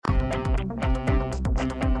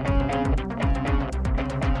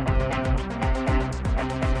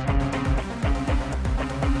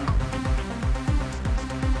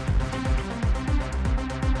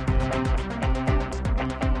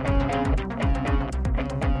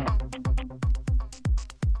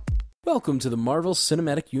Welcome to the Marvel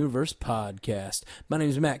Cinematic Universe podcast. My name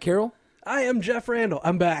is Matt Carroll. I am Jeff Randall.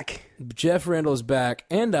 I'm back. Jeff Randall is back,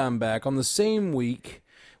 and I'm back. On the same week,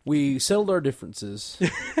 we settled our differences,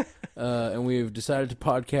 and we have decided to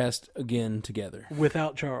podcast again together.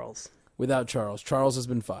 Without Charles. Without Charles. Charles has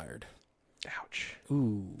been fired. Ouch.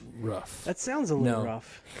 Ooh, rough. That sounds a little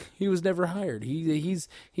rough. He was never hired. He's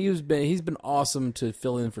been awesome to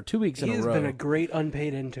fill in for 2 weeks in a row. He has been a great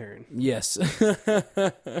unpaid intern. Yes.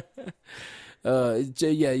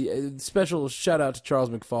 Special shout out to Charles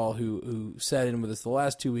McFall who sat in with us the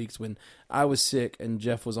last 2 weeks when I was sick and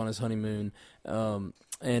Jeff was on his honeymoon. And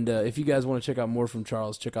if you guys want to check out more from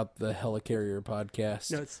Charles, check out the Helicarrier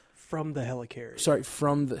podcast. No, it's from the Helicarrier. Sorry,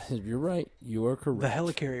 you're right. You are correct. The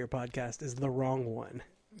Helicarrier podcast is the wrong one.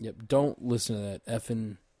 Yep. Don't listen to that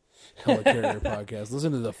effing Helicarrier podcast.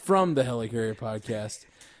 Listen to the From the Helicarrier podcast.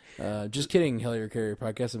 Just kidding, Helicarrier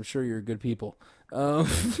podcast. I'm sure you're good people.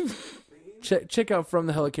 Check out From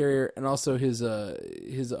the Helicarrier and also his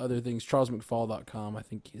other things. CharlesMcFall.com, I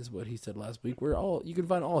think is what he said last week. You can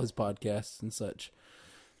find all his podcasts and such.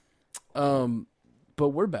 But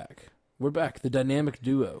we're back. We're back. The dynamic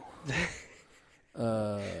duo.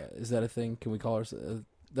 Is that a thing? Can we call ourselves?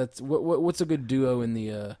 That's what's a good duo in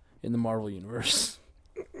the Marvel universe?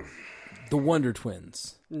 The Wonder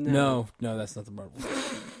Twins. No, that's not the Marvel.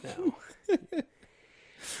 No.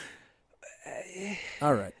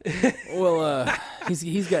 All right. Well,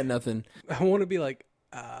 he's got nothing. I want to be like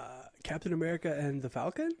Captain America and the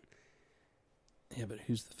Falcon. Yeah, but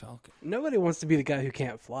who's the Falcon? Nobody wants to be the guy who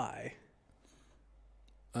can't fly.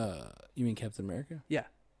 You mean Captain America? Yeah.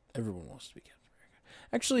 Everyone wants to be Captain America.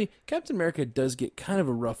 Actually, Captain America does get kind of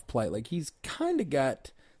a rough plight. Like, he's kind of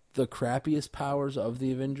got the crappiest powers of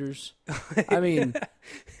the Avengers. I mean...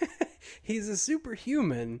 He's a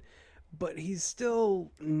superhuman, but he's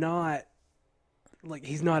still not... Like,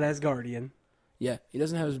 he's not Asgardian. Yeah, he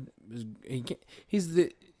doesn't have he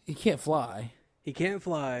can't fly. He can't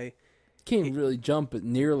fly. Can't really jump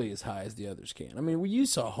nearly as high as the others can. I mean, when you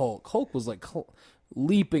saw Hulk, Hulk was like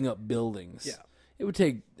leaping up buildings. Yeah. It would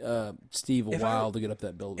take Steve a while to get up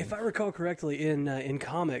that building. If I recall correctly, in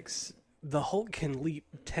comics, the Hulk can leap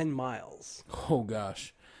 10 miles. Oh,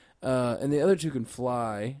 gosh. And the other two can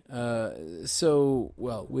fly. With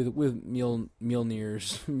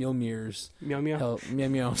Mjolnir's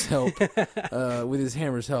help, with his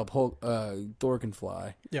hammer's help, Thor can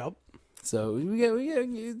fly. Yep. So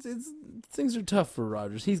things are tough for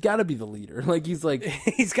Rogers. He's got to be the leader. Like he's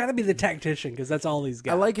got to be the tactician because that's all he's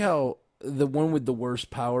got. I like how the one with the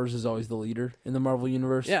worst powers is always the leader in the Marvel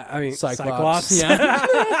universe. Yeah, I mean Cyclops. Yeah.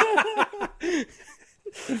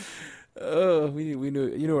 Oh, we knew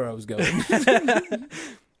you know where I was going.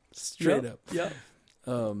 Straight up. Yeah.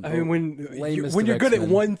 I mean, when you're good at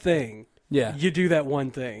one thing, yeah, you do that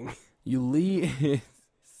one thing. You lead.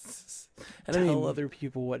 Tell other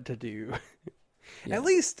people what to do. Yeah. At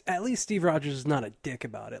least Steve Rogers is not a dick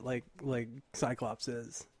about it, like Cyclops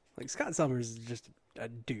is. Like Scott Summers is just a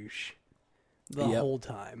douche the whole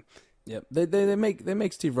time. Yep. They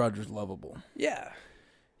make Steve Rogers lovable. Yeah.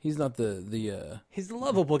 He's not the He's the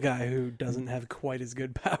lovable guy who doesn't have quite as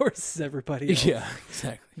good powers as everybody else. Yeah,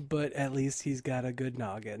 exactly. But at least he's got a good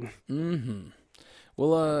noggin. Mm-hmm.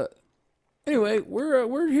 Well, anyway,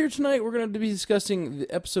 we're here tonight. We're going to be discussing the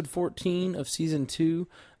episode 14 of season 2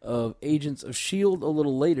 of Agents of S.H.I.E.L.D. a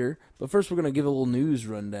little later. But first, we're going to give a little news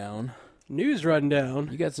rundown. News rundown.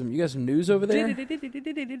 You got some news over there?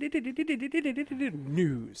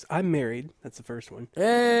 News. I'm married. That's the first one.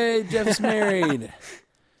 Hey, Jeff's married.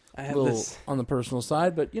 I have this on the personal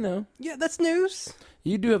side, but you know. Yeah, that's news.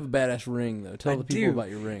 You do have a badass ring, though. Tell the people about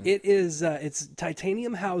your ring. It is. It's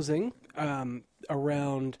titanium housing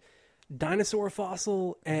around dinosaur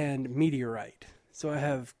fossil and meteorite. So I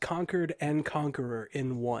have Conquered and Conqueror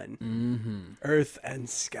in one. Mm-hmm. Earth and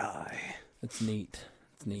sky. That's neat.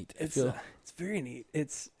 It's neat. It's very neat.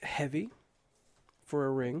 It's heavy for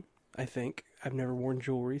a ring, I think. I've never worn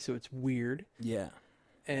jewelry, so it's weird. Yeah.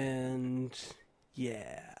 And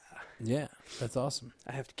yeah. Yeah, that's awesome.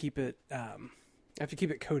 I have to keep it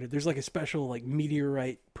coated. There's like a special like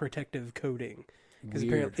meteorite protective coating. Because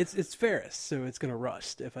apparently it's ferrous, so it's gonna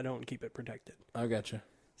rust if I don't keep it protected. I gotcha.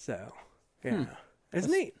 So yeah. It's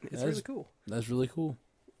neat. It's really cool. That's really cool.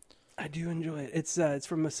 I do enjoy it. It's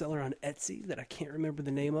from a seller on Etsy that I can't remember the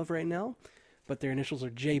name of right now, but their initials are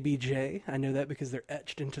JBJ. I know that because they're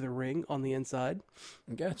etched into the ring on the inside.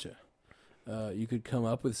 Gotcha. You could come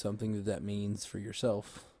up with something that means for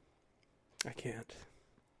yourself. I can't.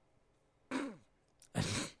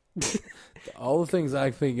 All the things I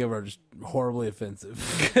think of are just horribly offensive.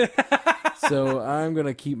 So I'm going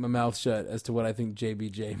to keep my mouth shut as to what I think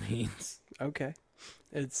JBJ means. Okay.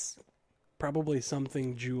 It's probably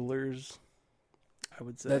something jewelers, I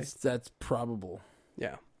would say. That's probable.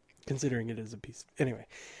 Yeah, considering it is a piece. Anyway,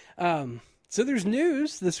 so there's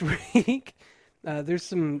news this week. There's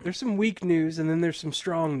some weak news, and then there's some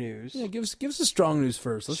strong news. Yeah, give us the strong news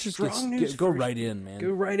first. Let's just go right in, man. Go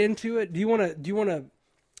right into it. Do you want to?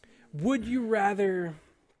 Would you rather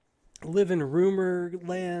live in rumor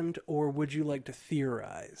land, or would you like to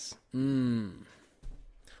theorize?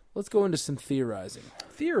 Let's go into some theorizing.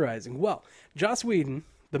 Well, Joss Whedon,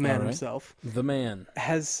 the man himself,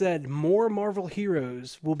 has said more Marvel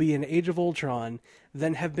heroes will be in Age of Ultron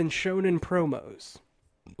than have been shown in promos.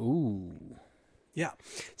 Ooh. Yeah.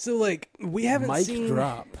 So, like, we haven't seen... Mic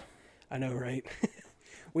drop. I know, right?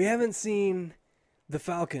 We haven't seen the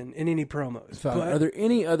Falcon in any promos. Are there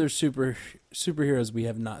any other superheroes we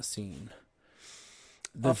have not seen?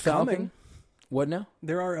 The Falcon? What now?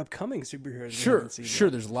 There are upcoming superheroes. Sure.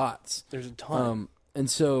 There's lots. There's a ton. And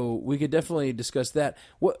so we could definitely discuss that.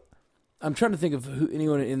 What I'm trying to think of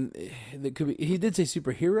anyone in that could be. He did say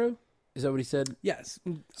superhero. Is that what he said? Yes.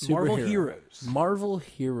 Marvel heroes. Marvel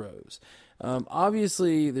heroes.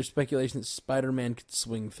 Obviously, there's speculation that Spider-Man could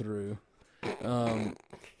swing through.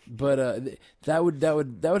 But that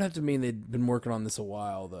would have to mean they'd been working on this a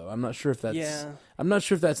while, though. I'm not sure if that's. Yeah. I'm not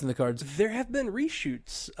sure if that's in the cards. There have been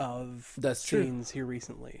reshoots of scenes here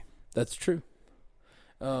recently. That's true.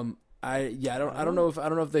 I don't know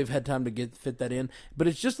if they've had time to fit that in, but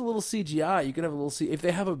it's just a little CGI. You can have a little if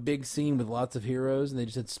they have a big scene with lots of heroes and they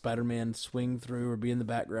just had Spider-Man swing through or be in the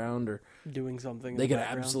background or doing something. They could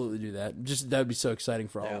absolutely do that. That would be so exciting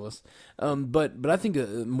for all of us. But I think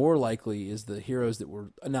more likely is the heroes that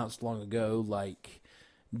were announced long ago, like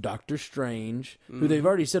Doctor Strange, who they've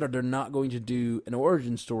already said they're not going to do an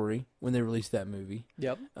origin story when they release that movie.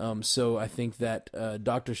 Yep. So I think that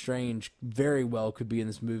Doctor Strange very well could be in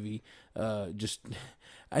this movie. I'm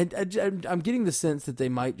getting the sense that they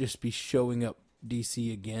might just be showing up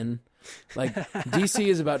DC again. Like DC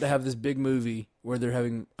is about to have this big movie where they're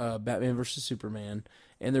having Batman versus Superman,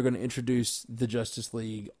 and they're going to introduce the Justice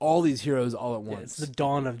League, all these heroes all at once. Yeah, it's the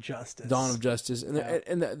dawn of justice.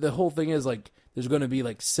 And the whole thing is like there's going to be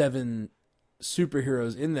like 7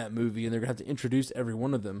 superheroes in that movie, and they're going to have to introduce every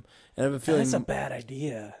one of them. And I have a feeling that's a bad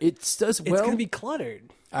idea. It's going to be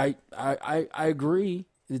cluttered. I agree.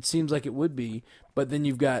 It seems like it would be, but then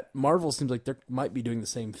you've got Marvel. Seems like they might be doing the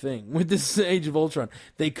same thing with this Age of Ultron.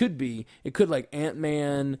 They could be. It could like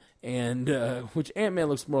Ant-Man and which Ant-Man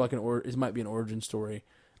looks more like it might be an origin story.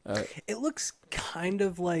 It looks kind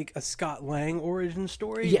of like a Scott Lang origin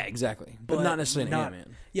story. Yeah, exactly, but not necessarily an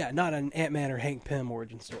Ant-Man. Yeah, not an Ant-Man or Hank Pym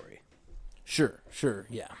origin story. Sure,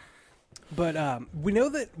 yeah. But we know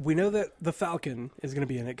that the Falcon is going to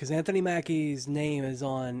be in it because Anthony Mackie's name is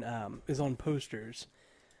on posters.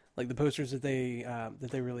 Like the posters that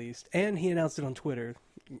they released, and he announced it on Twitter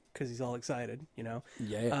because he's all excited, you know.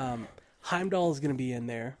 Yeah. Heimdall is going to be in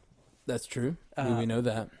there. That's true. We know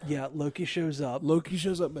that. Yeah, Loki shows up,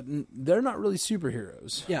 but they're not really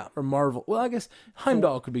superheroes. Yeah, or Marvel. Well, I guess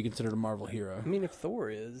Heimdall could be considered a Marvel hero. I mean, if Thor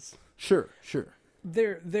is, sure.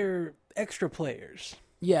 They're extra players.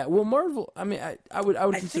 Yeah, well, Marvel. I mean, I would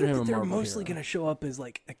consider him a Marvel hero. They're mostly going to show up as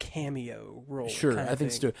like a cameo role. Sure, I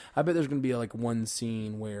think so. I bet there's going to be like one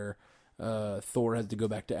scene where Thor has to go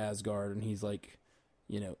back to Asgard, and he's like,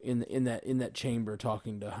 you know, in that chamber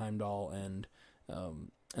talking to Heimdall and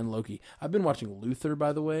Loki. I've been watching Luther,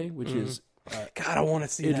 by the way, which is God, I want to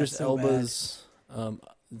see Idris that so Elba's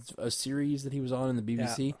a series that he was on in the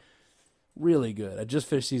BBC. Yeah. Really good. I just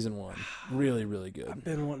finished season 1. Really, really good. I've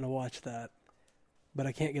been wanting to watch that. But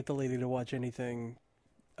I can't get the lady to watch anything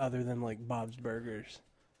other than, like, Bob's Burgers.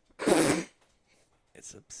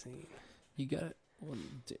 It's obscene. You got it. Well,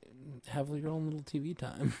 have your own little TV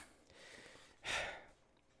time.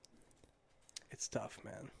 It's tough,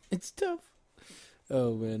 man. It's tough.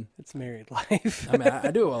 Oh, man. It's married life. I mean,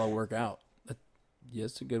 I do it while I work out. Yeah,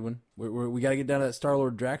 it's a good one. We got to get down to that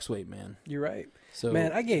Star-Lord Drax weight, man. You're right. So,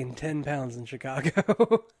 man, I gained 10 pounds in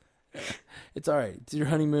Chicago. It's all right. It's your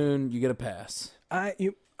honeymoon. You get a pass.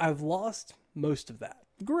 I've lost most of that.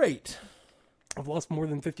 Great. I've lost more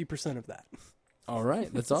than 50% of that. All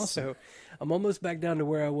right. That's awesome. So I'm almost back down to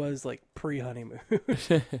where I was like pre-honeymoon.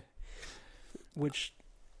 Which,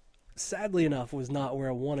 sadly enough, was not where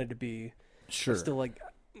I wanted to be. Sure. Still, like,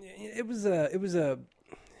 it was a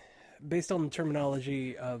based on the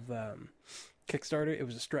terminology of Kickstarter, it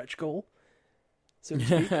was a stretch goal, so to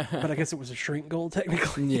speak. But I guess it was a shrink goal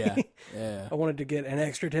technically. Yeah. I wanted to get an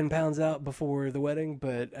extra 10 pounds out before the wedding,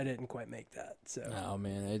 but I didn't quite make that. So oh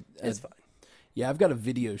man, it's fine. Yeah, I've got a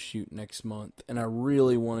video shoot next month, and I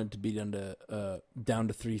really wanted to be down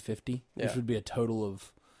to 350, which would be a total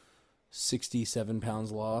of 67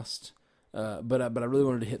 pounds lost. But I really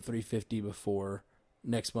wanted to hit 350 before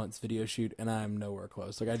next month's video shoot, and I'm nowhere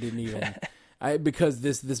close. Like I didn't even, because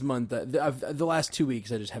this month, the last 2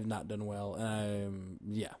 weeks I just have not done well.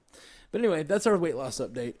 Yeah. But anyway, that's our weight loss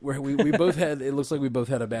update. Where we both had, it looks like we both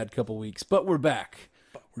had a bad couple weeks, but we're back,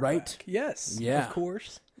 right? Back. Yes. Yeah. Of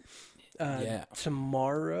course.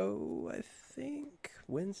 Tomorrow, I think,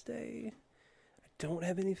 Wednesday. I don't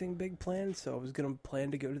have anything big planned, so I was gonna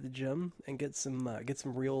plan to go to the gym and get some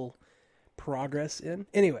real progress in.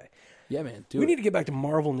 Anyway, yeah, man, we need to get back to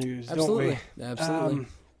Marvel news, absolutely. Don't we? Absolutely.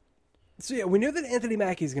 So yeah, we know that Anthony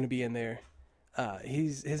Mackie's going to be in there.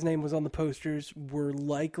 His name was on the posters.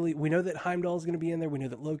 We know that Heimdall's going to be in there. We know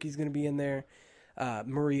that Loki's going to be in there.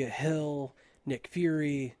 Maria Hill, Nick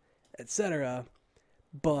Fury, etc.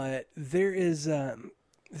 But there is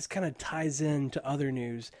this kind of ties into other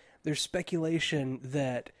news. There's speculation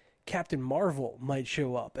that Captain Marvel might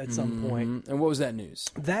show up at some point. And what was that news?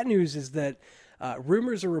 That news is that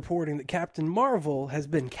rumors are reporting that Captain Marvel has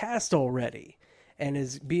been cast already and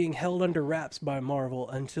is being held under wraps by Marvel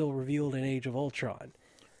until revealed in Age of Ultron.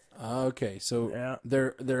 Okay, so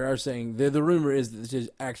they are saying the rumor is that this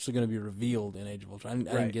is actually going to be revealed in Age of Ultron.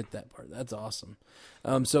 I didn't get that part. That's awesome.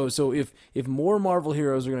 So if more Marvel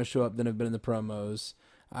heroes are going to show up than have been in the promos,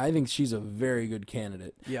 I think she's a very good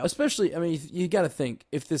candidate. Yeah. Especially, I mean, you got to think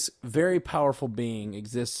if this very powerful being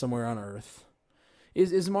exists somewhere on Earth,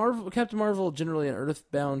 is Captain Marvel generally an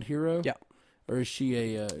Earthbound hero? Yeah. Or is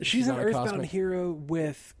she she's an Earthbound hero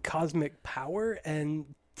with cosmic power and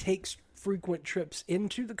takes frequent trips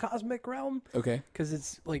into the cosmic realm. Okay. Because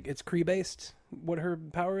it's Kree based, what her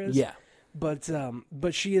power is. Yeah. But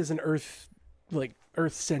she is an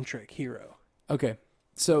Earth-centric hero. Okay.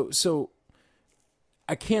 So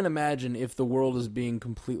I can't imagine if the world is being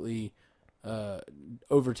completely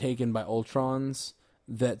overtaken by Ultrons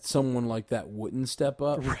that someone like that wouldn't step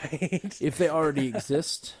up. Right. If they already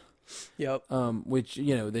exist. Yep. Which,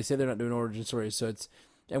 they say they're not doing origin stories, so it's,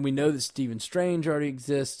 and we know that Stephen Strange already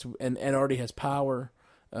exists and already has power.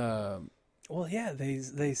 Well, yeah,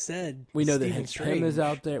 they said we know Stephen that Hank Strange. Pym is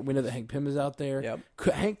out there. We know that Hank Pym is out there. Yep.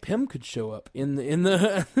 Hank Pym could show up in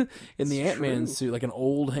the Ant-Man suit, like an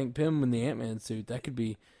old Hank Pym in the Ant-Man suit. That could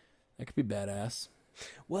be badass.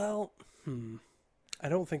 Well, I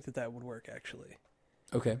don't think that would work actually.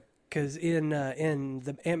 Okay. Because in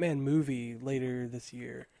the Ant-Man movie later this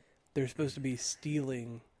year, they're supposed to be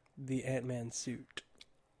stealing the Ant-Man suit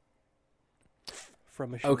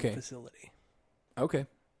from a S.H.I.E.L.D. facility. Okay.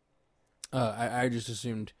 I just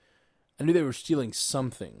assumed, I knew they were stealing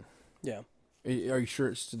something. Yeah. Are you sure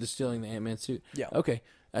it's stealing the Ant-Man suit? Yeah. Okay.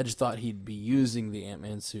 I just thought he'd be using the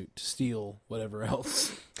Ant-Man suit to steal whatever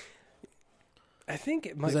else. I think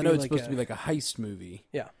it might be because I know it's supposed to be like a heist movie.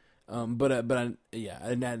 Yeah. I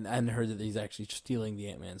hadn't heard that he's actually stealing the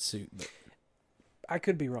Ant-Man suit. But I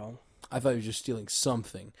could be wrong. I thought he was just stealing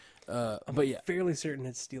something. But yeah, fairly certain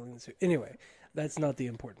it's stealing the suit. Anyway, that's not the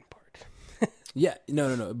important part. Yeah,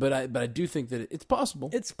 no. But I do think that it's possible.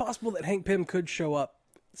 It's possible that Hank Pym could show up,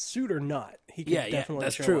 suit or not. He could definitely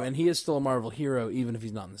that's show true. up. And he is still a Marvel hero, even if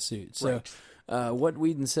he's not in the suit. So, right. What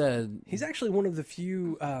Whedon said, he's actually one of the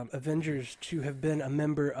few Avengers to have been a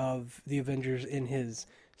member of the Avengers in his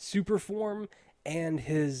super form and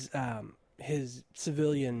his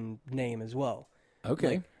civilian name as well. Okay.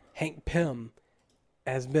 Like, Hank Pym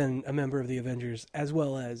has been a member of the Avengers as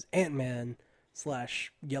well as Ant-Man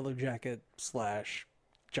 / Yellow Jacket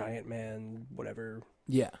 / Giant Man, whatever.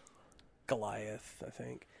 Yeah. Goliath, I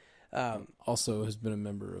think. Also has been a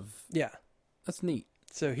member of. Yeah. That's neat.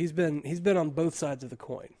 So he's been on both sides of the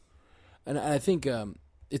coin. And I think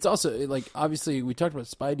it's also, like, obviously we talked about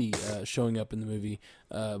Spidey showing up in the movie,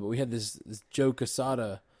 but we had this Joe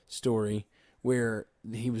Quesada story where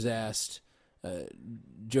he was asked,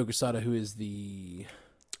 Joe Quesada, who is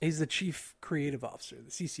he's the chief creative officer,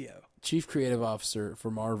 the CCO. Chief creative officer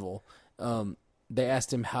for Marvel. They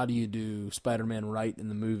asked him, how do you do Spider-Man right in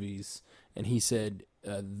the movies? And he said,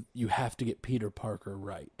 you have to get Peter Parker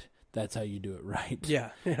right. That's how you do it right.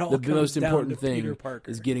 Yeah. It all the most important thing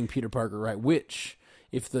is getting Peter Parker right, which,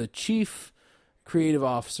 if the chief creative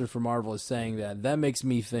officer for Marvel is saying that makes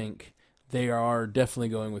me think they are definitely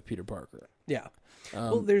going with Peter Parker. Yeah.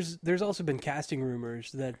 Well, there's also been casting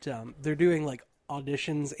rumors that they're doing like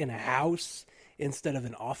auditions in a house instead of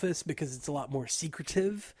an office because it's a lot more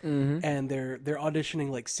secretive, and they're auditioning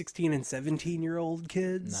like 16 and 17-year-old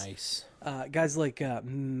kids. Nice. Guys like I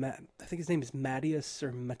think his name is Matthias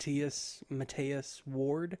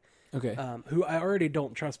Ward. Okay. Who I already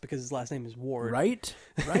don't trust because his last name is Ward. Right?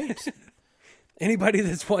 Anybody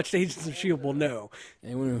that's watched Agents of S.H.I.E.L.D. will know.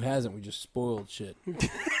 Anyone who hasn't, we just spoiled shit.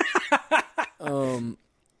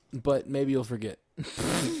 But maybe you'll forget.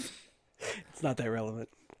 It's not that relevant.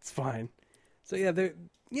 It's fine. So yeah, they've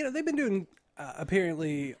been doing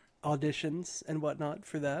apparently auditions and whatnot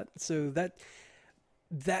for that. So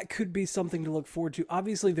that could be something to look forward to.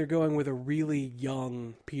 Obviously, they're going with a really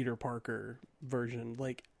young Peter Parker version,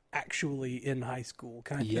 like actually in high school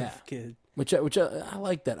kind of kid. Which I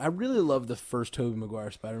like that. I really love the first Tobey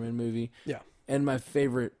Maguire Spider-Man movie. Yeah. And my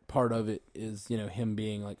favorite part of it is, him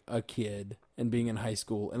being like a kid and being in high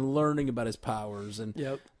school and learning about his powers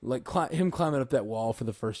and like him climbing up that wall for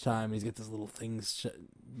the first time. He's got these little things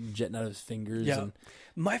jetting out of his fingers. Yeah. And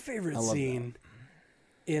my favorite scene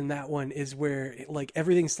in that one is where like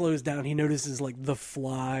everything slows down. He notices like the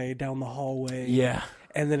fly down the hallway. Yeah.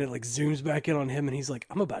 And then it like zooms back in on him and he's like,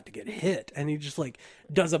 I'm about to get hit. And he just like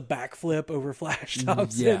does a backflip over Flash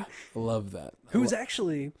Thompson. Yeah. I love that. Who's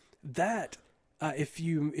actually that... if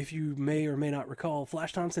you may or may not recall,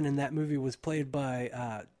 Flash Thompson in that movie was played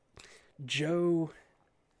by Joe.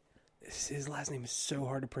 His last name is so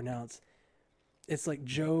hard to pronounce. It's like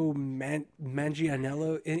Joe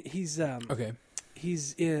Manganiello. He's okay. He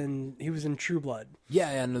was in True Blood.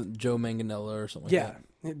 Yeah, I know Joe Manganiello or something like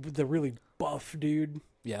that. The really buff dude.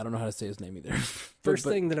 Yeah, I don't know how to say his name either. First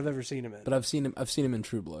thing that I've ever seen him in. But I've seen him in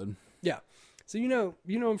True Blood. Yeah. So you know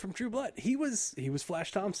him from True Blood. He was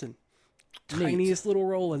Flash Thompson. Tiniest little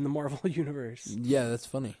role in the Marvel universe. Yeah, that's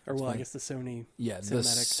funny. Or that's well, funny. I guess the Sony. Yeah, the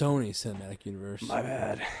Sony cinematic universe. My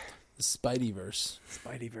bad. The Spideyverse.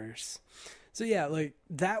 Spideyverse. So yeah, like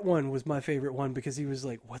that one was my favorite one because he was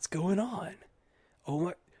like, "What's going on? Oh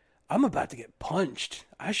my, I'm about to get punched.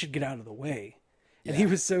 I should get out of the way." And he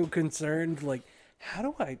was so concerned, like,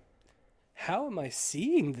 how am I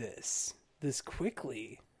seeing this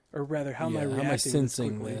quickly, or rather, how am I reacting? How am I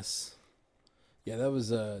sensing this? This? Yeah, that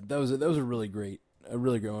was a really great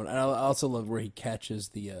one. And I also love where he catches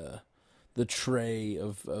the tray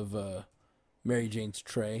of Mary Jane's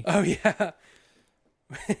tray. Oh yeah,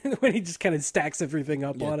 when he just kind of stacks everything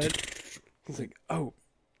up on it. He's like, "Oh,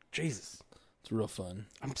 Jesus!" It's real fun.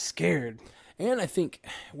 I'm scared. And I think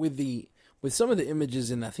with some of the images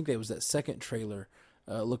in, I think that was that second trailer,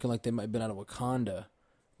 looking like they might have been out of Wakanda.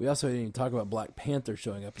 We also didn't even talk about Black Panther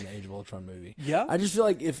showing up in the Age of Ultron movie. Yeah, I just feel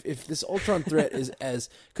like if this Ultron threat is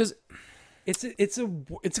because it's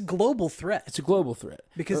a global threat. It's a global threat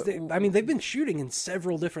because they've been shooting in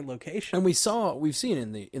several different locations, and we've seen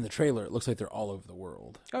in the trailer. It looks like they're all over the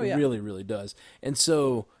world. Oh yeah, it really, really does. And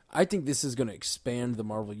so I think this is going to expand the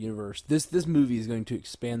Marvel universe. This movie is going to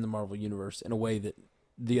expand the Marvel universe in a way that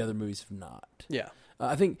the other movies have not. Yeah.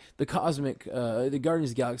 I think the Guardians of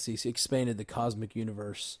the Galaxy expanded the cosmic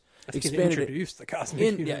universe. Introduced the cosmic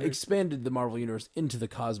universe. Yeah, expanded the Marvel universe into the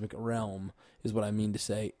cosmic realm is what I mean to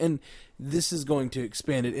say. And this is going to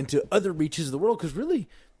expand it into other reaches of the world because really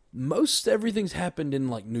most everything's happened in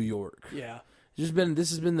like New York. Yeah. This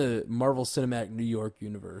has been the Marvel Cinematic New York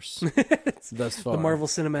universe thus far. The Marvel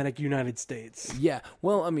Cinematic United States. Yeah.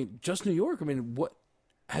 Well, I mean, just New York. I mean, what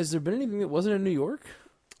has there been anything that wasn't in New York?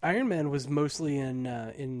 Iron Man was mostly in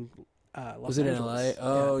Los was it Angeles. in LA?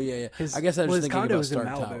 Oh yeah. I guess I was just thinking about Stark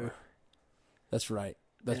Tower. That's right.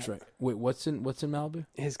 Right. Wait, what's in Malibu?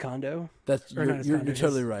 His condo. You're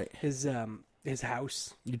totally right. His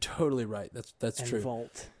house. You're totally right. That's and true.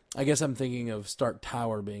 Vault. I guess I'm thinking of Stark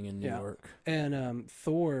Tower being in New York. And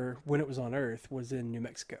Thor, when it was on Earth, was in New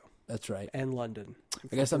Mexico. That's right. And London.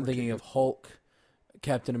 I guess I'm thinking of Hulk,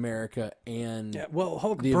 Captain America, and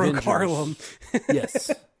Hulk the broke Avengers. Harlem. Yes.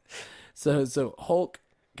 So Hulk,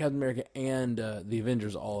 Captain America, and the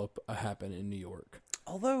Avengers all happen in New York.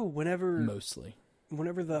 Although whenever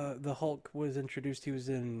the Hulk was introduced, he was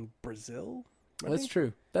in Brazil. That's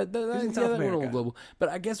true. That went a little global. But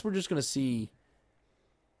I guess we're just going to see.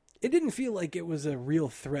 It didn't feel like it was a real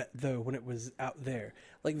threat though when it was out there.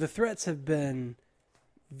 Like the threats have been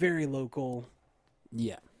very local.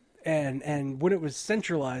 Yeah. And when it was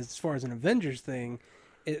centralized as far as an Avengers thing,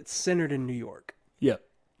 it's centered in New York. Yep.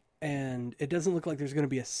 And it doesn't look like there's going to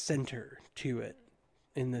be a center to it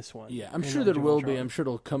in this one. Yeah, I'm sure there will be. I'm sure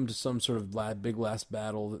it'll come to some sort of big last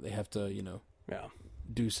battle that they have to,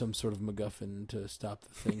 do some sort of MacGuffin to stop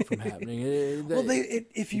the thing from happening.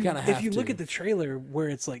 If you look at the trailer where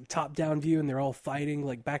it's like top down view and they're all fighting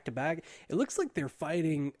like back to back, it looks like they're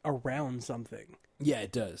fighting around something. Yeah,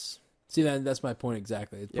 it does. See, that's my point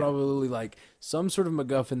exactly. It's probably like some sort of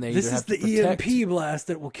MacGuffin they either have to protect. This is the EMP blast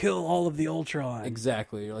that will kill all of the Ultron.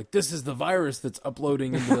 Exactly. You're like, this is the virus that's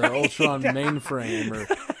uploading into the Ultron mainframe. Or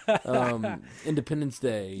Independence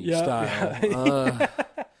Day style.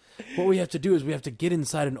 What we have to do is we have to get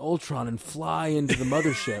inside an Ultron and fly into the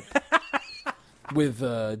mothership with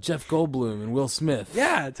Jeff Goldblum and Will Smith.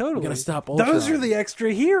 Yeah, totally. We gotta stop Ultron. Those are the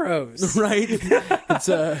extra heroes, right? It's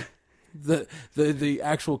the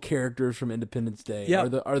actual characters from Independence Day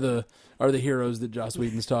are the heroes that Joss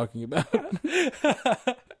Whedon's talking about.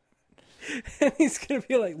 And he's gonna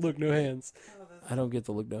be like, "Look, no hands." I don't get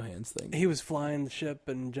the look no hands thing. He was flying the ship,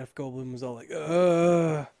 and Jeff Goldblum was all like,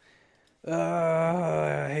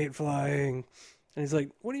 I hate flying. And he's like,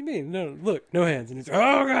 what do you mean? No, look, no hands. And he's like,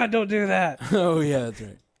 oh, God, don't do that. Oh, yeah, that's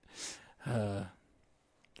right. They're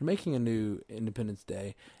making a new Independence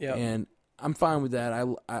Day, and I'm fine with that. I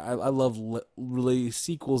love really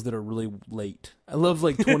sequels that are really late. I love,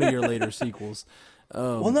 20-year later sequels.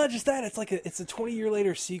 Well, not just that. It's a 20-year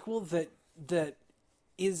later sequel that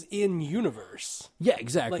is in universe. Yeah,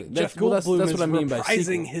 exactly. Jeff Goldblum that's what I mean by reprising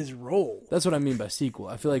sequel. his role. That's what I mean by sequel.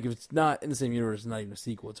 I feel like if it's not in the same universe, it's not even a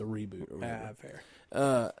sequel. It's a reboot or whatever. Fair.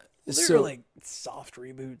 There are soft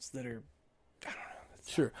reboots that are, I don't know.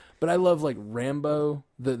 Sure, but I love Rambo.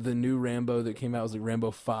 The new Rambo that came out was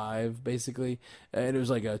Rambo 5, basically, and it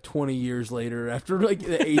was 20 years later after the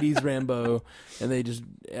 80s Rambo, and they just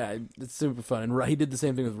it's super fun. And he did the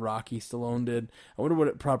same thing with Rocky. Stallone did. I wonder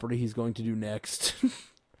what property he's going to do next.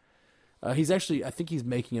 I think he's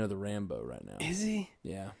making another Rambo right now. Is he?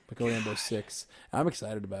 Yeah, a Rambo 6. I'm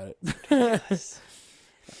excited about it. Yes.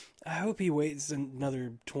 I hope he waits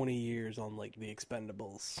another 20 years on The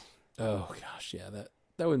Expendables. Oh gosh, yeah,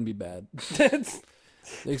 that wouldn't be bad. The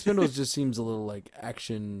Expendables just seems a little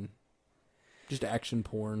action, just action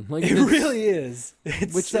porn. It really is.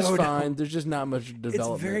 Which is fine. There's just not much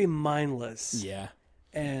development. It's very mindless. Yeah.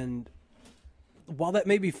 And while that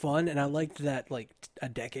may be fun, and I liked that a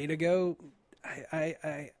decade ago,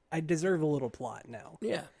 I deserve a little plot now.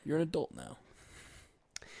 Yeah, you're an adult now.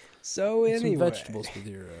 So anyway, some vegetables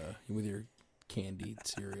with your candied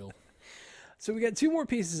cereal. So we got two more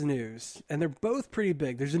pieces of news, and they're both pretty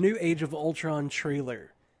big. There's a new Age of Ultron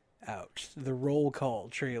trailer out, the roll call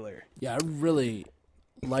trailer. Yeah, I really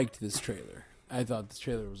liked this trailer. I thought this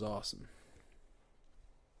trailer was awesome.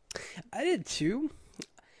 I did too.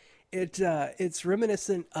 It's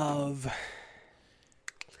reminiscent of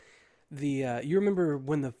the you remember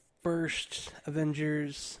when the first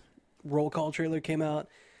Avengers roll call trailer came out,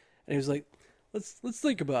 and it was like, let's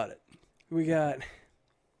think about it. We got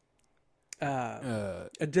a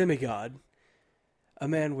demigod, a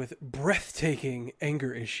man with breathtaking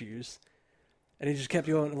anger issues, and he just kept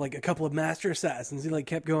going, a couple of master assassins. He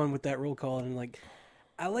kept going with that roll call, and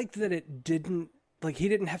I liked that it didn't he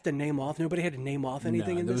didn't have to name off. Nobody had to name off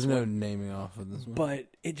anything in this one. There was no naming off of this one, but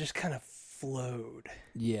it just kind of flowed.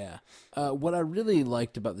 Yeah, what I really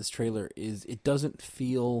liked about this trailer is it doesn't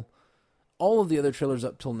feel. All of the other trailers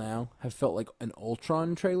up till now have felt like an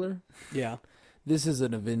Ultron trailer. Yeah. This is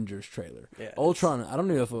an Avengers trailer. Yes. Ultron, I don't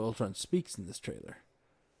know if Ultron speaks in this trailer.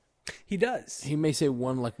 He does. He may say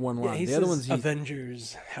one line. Yeah, he the says, other ones,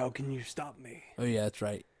 Avengers, how can you stop me? Oh yeah, that's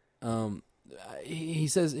right. He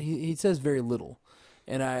says very little,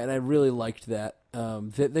 and I really liked that.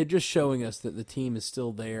 They're just showing us that the team is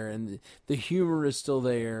still there and the humor is still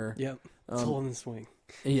there. Yep, it's all in the swing.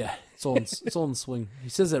 Yeah, it's all in the swing. He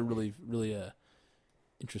says that really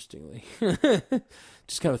interestingly.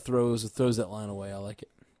 Just kind of throws that line away. I like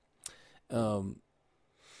it.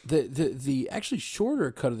 The actually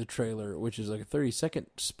shorter cut of the trailer, which is a 30-second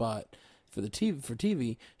spot for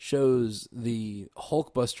TV, shows the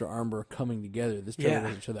Hulkbuster armor coming together. This trailer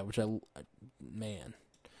doesn't show that, which I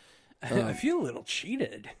feel a little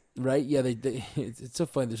cheated. Right? Yeah, it's so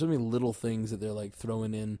funny. There's so many little things that they're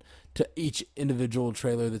throwing in to each individual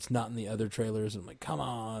trailer that's not in the other trailers. And I'm like, come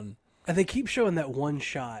on. And they keep showing that one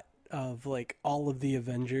shot of all of the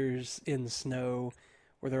Avengers in the snow,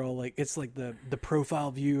 where they're all it's the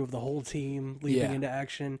profile view of the whole team leaping into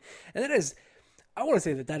action. And that is, I want to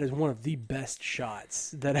say that is one of the best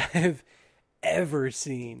shots that I've ever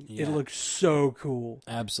seen. Yeah. It looks so cool.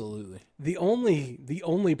 Absolutely. The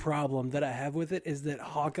only problem that I have with it is that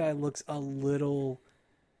Hawkeye looks a little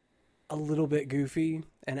bit goofy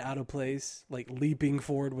and out of place, leaping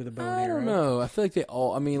forward with a bow and arrow. I don't know. I feel like they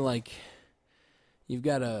all. I mean, you've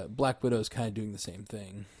got a Black Widow's kind of doing the same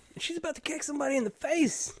thing. She's about to kick somebody in the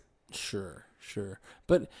face. Sure,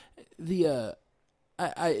 but the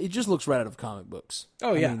it just looks right out of comic books.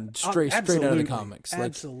 Oh yeah, straight out of the comics.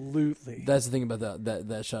 Absolutely. That's the thing about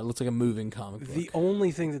that shot. It looks like a moving comic book. The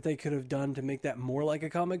only thing that they could have done to make that more like a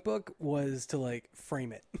comic book was to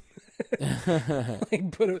frame it.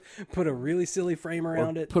 Put a really silly frame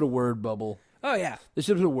around it. Put a word bubble. Oh yeah, They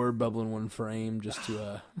should have put a word bubble in one frame just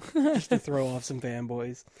to throw off some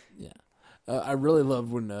fanboys. Yeah. I really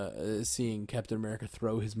loved when seeing Captain America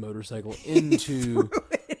throw his motorcycle into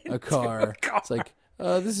a car. It's like,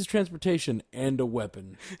 this is transportation and a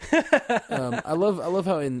weapon. I love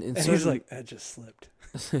how in and certain, he's like, that just slipped.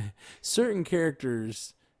 certain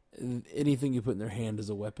characters, anything you put in their hand is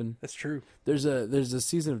a weapon. That's true. There's a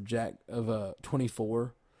season of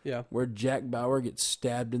 24. Yeah. Where Jack Bauer gets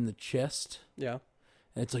stabbed in the chest. Yeah.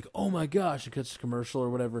 And it's like, oh my gosh, it cuts a commercial or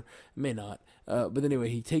whatever. It may not. But anyway,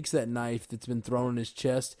 he takes that knife that's been thrown in his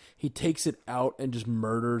chest. He takes it out and just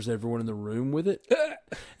murders everyone in the room with it.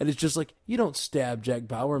 And it's just like, you don't stab Jack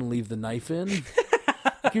Bauer and leave the knife in.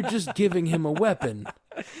 You're just giving him a weapon.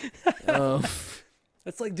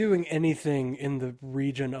 That's like doing anything in the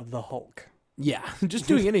region of the Hulk. Yeah, just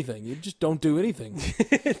doing anything. You just don't do anything.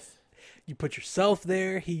 You put yourself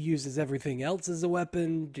there. He uses everything else as a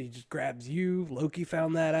weapon. He just grabs you. Loki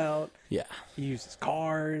found that out. Yeah. He uses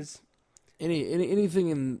cars. Anything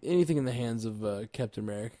in the hands of Captain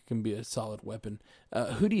America can be a solid weapon.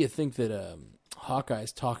 Who do you think that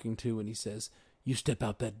Hawkeye's talking to when he says, "You step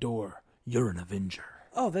out that door, you're an Avenger"?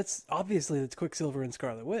 Oh, that's Quicksilver and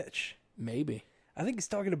Scarlet Witch. Maybe. I think he's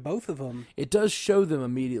talking to both of them. It does show them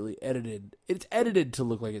immediately edited. It's edited to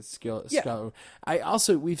look like it's Scarlet. I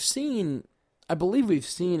believe we've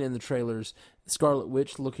seen in the trailers Scarlet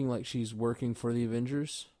Witch looking like she's working for the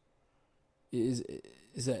Avengers. Is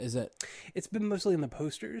that? It's been mostly in the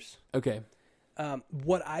posters. Okay.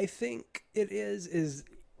 What I think it is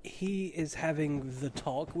he is having the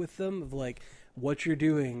talk with them of like, what you're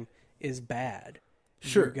doing is bad.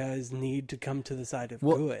 Sure. You guys need to come to the side of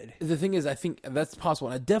good. The thing is, I think that's possible.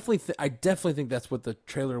 And I definitely think that's what the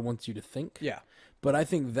trailer wants you to think. Yeah. But I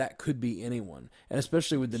think that could be anyone. And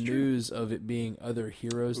especially with the news of it being other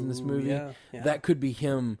heroes in this movie, that could be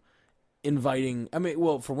him inviting... I mean,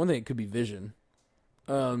 well, for one thing, it could be Vision.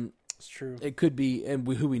 It's true. It could be,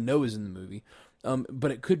 who we know is in the movie. But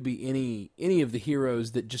it could be any of the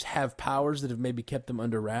heroes that just have powers that have maybe kept them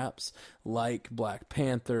under wraps, like Black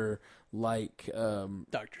Panther, like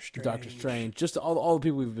Doctor Strange, just all the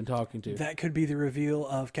people we've been talking to. That could be the reveal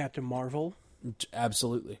of Captain Marvel.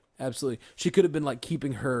 Absolutely. She could have been like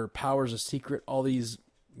keeping her powers a secret all these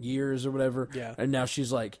years or whatever. Yeah. And now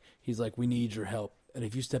he's like, we need your help. And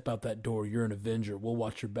if you step out that door, you're an Avenger. We'll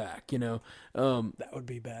watch your back, you know? That would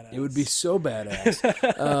be badass. It would be so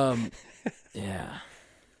badass. Yeah.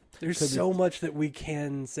 There's so much that we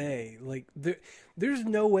can say. Like, there's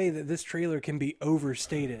no way that this trailer can be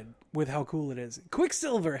overstated with how cool it is.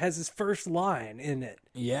 Quicksilver has his first line in it.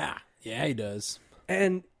 Yeah. Yeah, he does.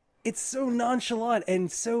 And it's so nonchalant and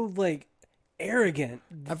so, like, arrogant,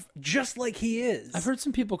 just like he is. I've heard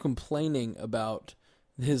some people complaining about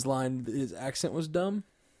his line, his accent was dumb.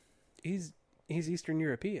 He's Eastern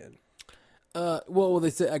European. Well,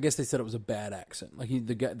 I guess they said it was a bad accent. Like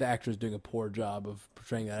the actor is doing a poor job of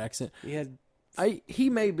portraying that accent. He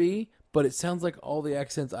may be, but it sounds like all the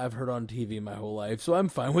accents I've heard on TV my whole life, so I'm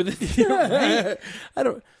fine with it. Right?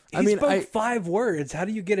 He spoke 5 words. How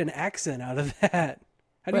do you get an accent out of that?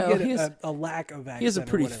 How do you get a lack of accent? He has a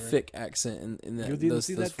pretty thick accent in that. You didn't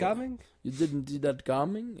see that coming? You didn't see that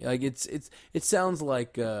coming? Like it sounds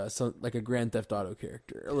like like a Grand Theft Auto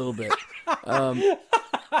character a little bit.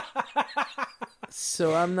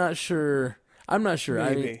 So I'm not sure.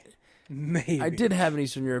 Maybe. I did have an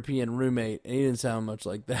Eastern European roommate, and he didn't sound much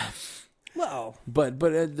like that. Well, but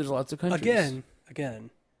there's lots of countries.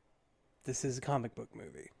 Again, this is a comic book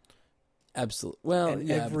movie. Absolutely. Well, and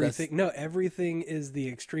yeah. Everything is the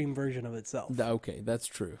extreme version of itself. Okay, that's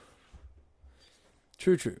true.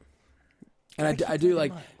 True. And I do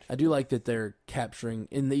like that they're capturing,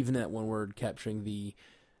 even that one word, capturing the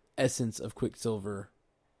essence of Quicksilver,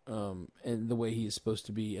 and the way he is supposed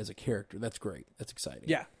to be as a character. That's great. That's exciting.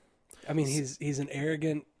 Yeah, I mean he's an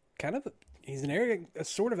arrogant a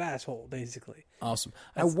sort of asshole, basically. Awesome.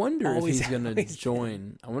 I wonder if he's going to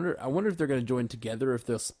join. I wonder if they're going to join together, if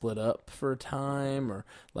they'll split up for a time, or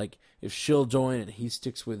like if she'll join and he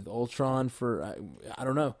sticks with Ultron for. I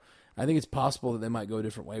don't know. I think it's possible that they might go a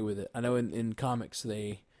different way with it. I know in comics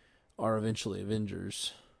they are eventually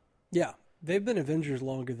Avengers. Yeah, they've been Avengers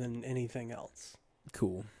longer than anything else.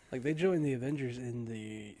 Cool. Like they joined the Avengers in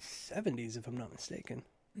the 70s, if I'm not mistaken.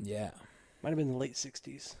 Yeah. Might have been the late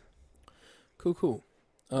 60s. Cool.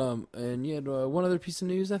 And you had one other piece of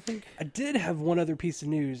news, I think? I did have one other piece of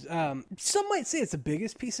news. Some might say it's the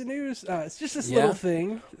biggest piece of news. It's just this little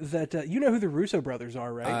thing that... you know who the Russo brothers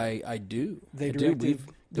are, right? I do. They directed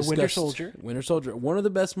The Winter Soldier. Winter Soldier. One of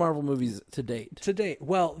the best Marvel movies to date.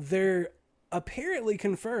 Well, they're apparently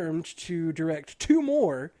confirmed to direct 2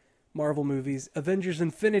 more Marvel movies, Avengers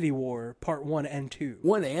Infinity War, Part 1 and 2.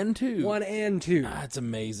 1 and 2? 1 and 2. That's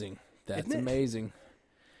amazing. That's amazing.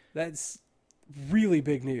 That's really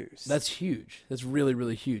big news. That's huge. That's really,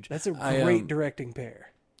 really huge. That's a great directing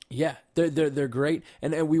pair. Yeah, they're great.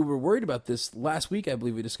 And we were worried about this last week. I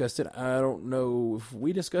believe we discussed it. I don't know if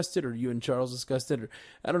we discussed it or you and Charles discussed it, or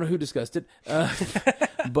I don't know who discussed it.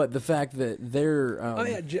 But the fact that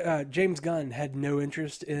they're James Gunn had no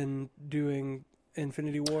interest in doing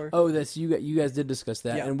Infinity War. Oh, that's you guys did discuss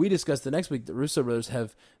that, yeah. And we discussed the next week that Russo brothers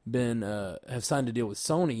have signed a deal with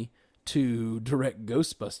Sony to direct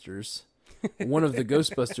Ghostbusters, one of the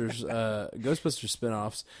Ghostbusters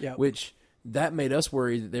spinoffs, yep. Which that made us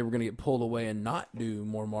worry that they were going to get pulled away and not do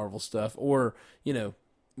more Marvel stuff, or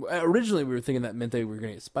originally we were thinking that meant they were going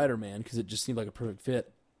to get Spider-Man because it just seemed like a perfect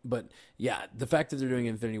fit. But yeah, the fact that they're doing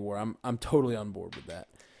Infinity War, I'm totally on board with that.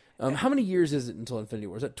 How many years is it until Infinity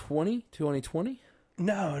War? Is that 2020?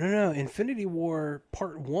 No. Infinity War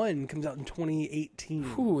Part 1 comes out in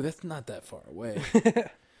 2018. Ooh, that's not that far away.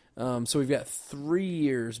 So we've got 3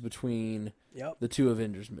 years between the two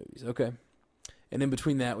Avengers movies. Okay. And in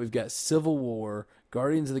between that, we've got Civil War,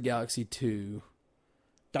 Guardians of the Galaxy 2.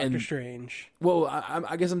 Doctor Strange. Well,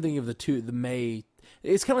 I guess I'm thinking of the May.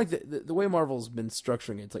 It's kind of like the way Marvel's been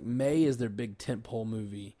structuring it. It's like May is their big tentpole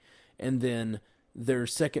movie, and then their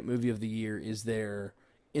second movie of the year is their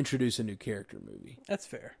introduce a new character movie. That's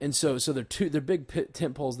fair. And so their big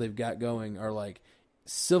tentpoles they've got going are like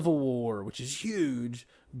Civil War, which is huge,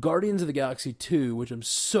 Guardians of the Galaxy 2, which I'm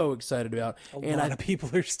so excited about. A lot of people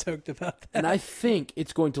are stoked about that. And I think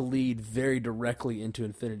it's going to lead very directly into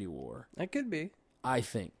Infinity War. That could be. I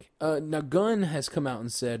think. Now, Gunn has come out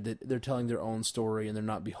and said that they're telling their own story and they're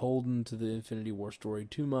not beholden to the Infinity War story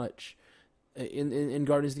too much in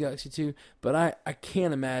Guardians of the Galaxy 2, but I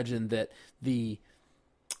can't imagine that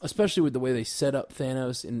especially with the way they set up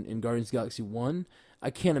Thanos in Guardians of the Galaxy 1, I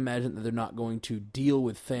can't imagine that they're not going to deal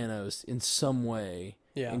with Thanos in some way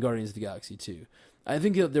in Guardians of the Galaxy 2. I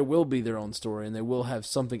think that there will be their own story and they will have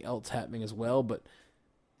something else happening as well, but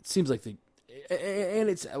it seems like and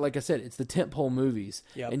it's, like I said, it's the tentpole movies,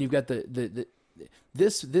 and you've got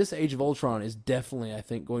this Age of Ultron is definitely, I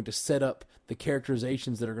think, going to set up the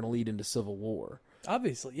characterizations that are going to lead into Civil War.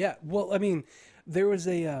 Obviously, yeah. Well, I mean, there was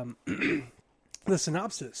a the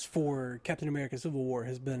synopsis for Captain America: Civil War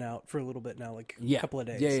has been out for a little bit now, like a couple of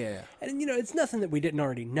days. Yeah. And it's nothing that we didn't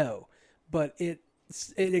already know, but it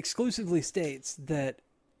exclusively states that,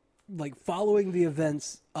 like, following the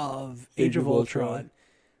events of Age of Ultron,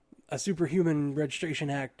 a superhuman registration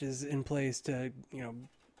act is in place to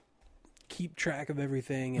keep track of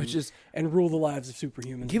everything and rule the lives of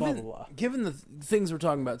superhumans, blah, blah, blah. Given the things we're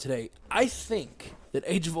talking about today, I think that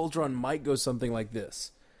Age of Ultron might go something like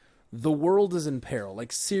this. The world is in peril,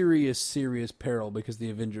 like serious, serious peril, because the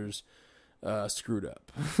Avengers screwed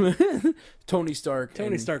up. Tony Stark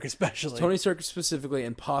especially. Tony Stark specifically,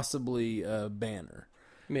 and possibly Banner.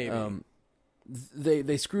 Maybe.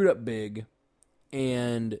 They screwed up big,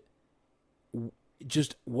 and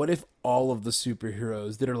just what if all of the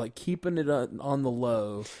superheroes that are like keeping it on the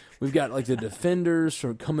low, we've got like the Defenders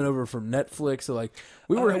from coming over from Netflix, so like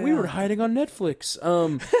we were hiding on Netflix,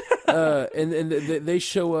 and they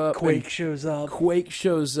show up, Quake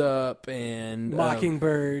shows up, and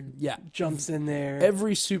Mockingbird jumps in there.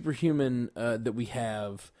 Every superhuman that we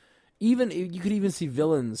have, even you could even see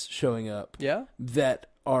villains showing up that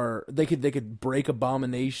they could break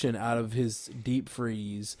Abomination out of his deep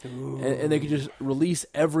freeze, and they could just release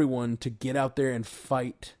everyone to get out there and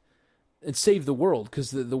fight and save the world,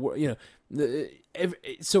 because then they're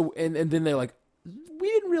like, we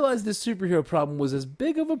didn't realize this superhero problem was as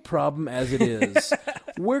big of a problem as it is.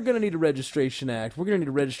 We're going to need a registration act. We're going to need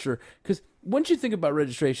to register, because once you think about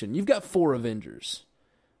registration, you've got 4 Avengers.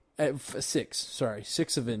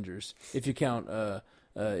 6 Avengers, if you count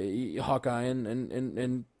Hawkeye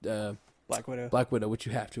and Black Widow, which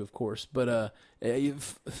you have to, of course. But four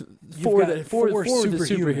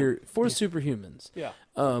superhumans. Yeah.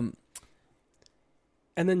 And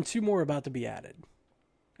then 2 more about to be added,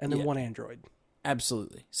 and then 1 android.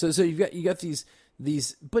 Absolutely. So you got these,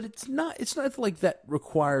 but it's not like that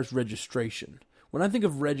requires registration. When I think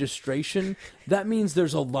of registration, that means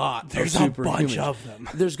there's a lot. There's of a bunch of them.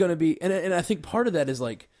 There's going to be, and I think part of that is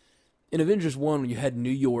like in Avengers 1 when you had New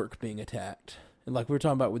York being attacked, and like we were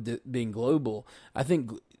talking about with it being global, I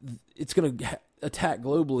think it's going to attack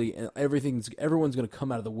globally, and everyone's going to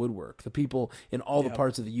come out of the woodwork. The people in all the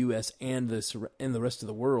parts of the U.S. and the rest of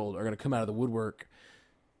the world are going to come out of the woodwork,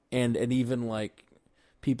 and even like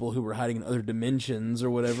people who were hiding in other dimensions or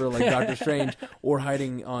whatever, like Doctor Strange, or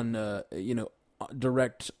hiding on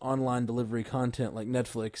direct online delivery content like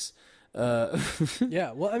Netflix.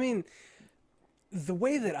 Yeah, well, I mean, the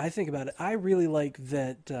way that I think about it, I really like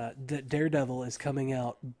that that Daredevil is coming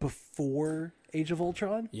out before Age of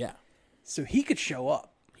Ultron. Yeah. So he could show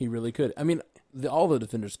up. He really could. I mean, all the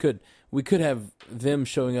Defenders could. We could have them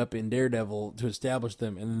showing up in Daredevil to establish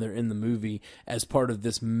them, and then they're in the movie as part of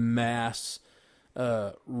this mass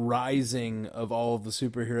rising of all of the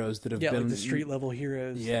superheroes that have been... like the street-level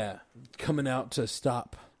heroes. Yeah, coming out to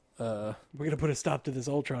stop... We're going to put a stop to this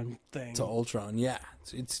Ultron thing. To Ultron, yeah.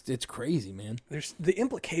 It's crazy, man. There's the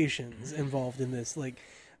implications involved in this. Like,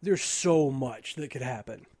 there's so much that could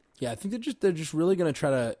happen. Yeah, I think they're just really going to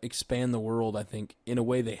try to expand the world, I think, in a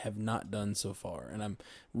way they have not done so far. And I'm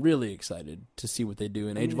really excited to see what they do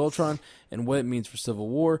in Age of Ultron and what it means for Civil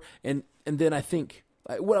War. And then I think,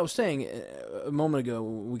 what I was saying a moment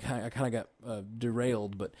ago, I kind of got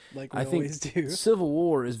derailed, but like we I think always do. Civil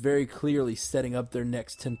War is very clearly setting up their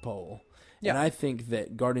next tentpole. Yeah. And I think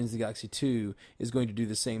that Guardians of the Galaxy 2 is going to do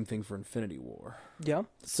the same thing for Infinity War. Yeah.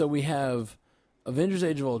 So we have Avengers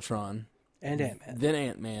Age of Ultron. And Ant-Man. Then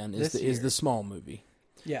Ant-Man is the small movie.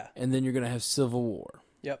 Yeah. And then you're going to have Civil War.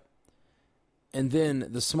 Yep. And then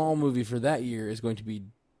the small movie for that year is going to be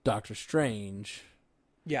Doctor Strange.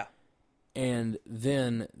 Yeah. And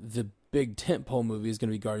then the big tentpole movie is going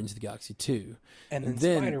to be Guardians of the Galaxy 2. And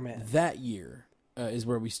then Spider-Man. That year is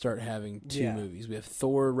where we start having two movies. We have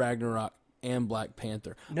Thor, Ragnarok, and Black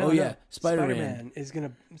Panther. Spider-Man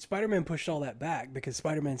Spider-Man pushed all that back because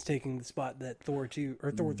Spider-Man's taking the spot that Thor 2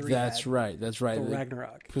 or Thor 3 That's right. Thor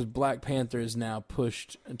Ragnarok. Because Black Panther is now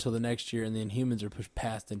pushed until the next year, and the Inhumans are pushed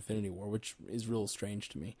past Infinity War, which is real strange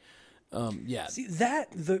to me. Yeah. See,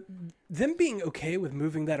 them being okay with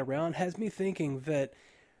moving that around has me thinking that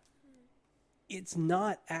it's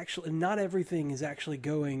not everything is actually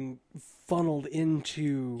going funneled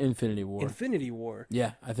into Infinity War.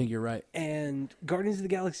 Yeah, I think you're right. And Guardians of the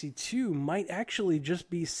Galaxy 2 might actually just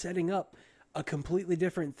be setting up a completely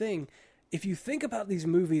different thing. If you think about these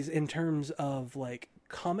movies in terms of like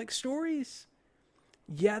comic stories,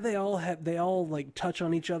 yeah, they all like touch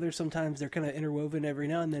on each other. Sometimes they're kind of interwoven every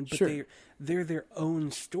now and then, but they're their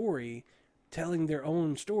own story, telling their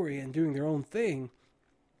own story and doing their own thing.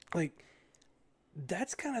 Like,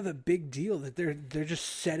 that's kind of a big deal that they're just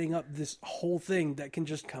setting up this whole thing that can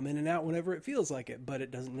just come in and out whenever it feels like it, but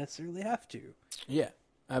it doesn't necessarily have to. Yeah,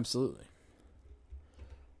 absolutely.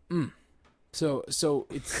 So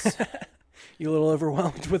it's you a little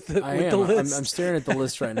overwhelmed with the list. I'm staring at the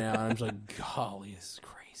list right now, and I'm just like, golly, this is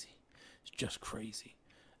crazy. It's just crazy.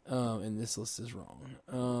 And this list is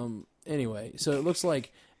wrong. Anyway, so it looks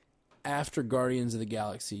like after Guardians of the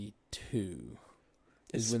Galaxy 2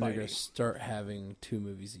 is when they're going to start having 2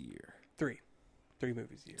 movies a year. 3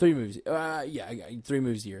 movies a year. 3 movies. Yeah, I got 3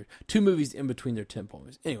 movies a year. 2 movies in between their tentpole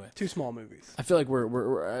movies. Anyway, 2 small movies. I feel like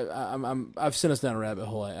I've sent us down a rabbit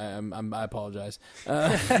hole. I apologize.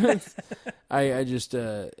 I just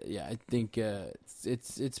I think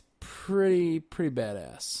it's pretty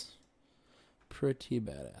badass. Pretty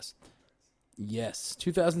badass. Yes,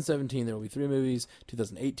 2017 there will be 3 movies.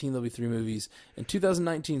 2018 there'll be 3 movies. In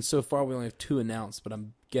 2019, so far we only have 2 announced, but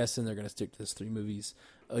I'm guessing they're going to stick to this 3 movies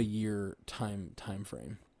a year time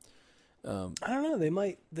frame. I don't know. They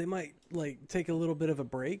might like take a little bit of a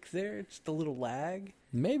break there, just a little lag,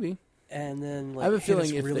 maybe, and then like I have a hit feeling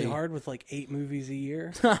us if really hard with like 8 movies a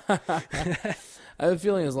year. I have a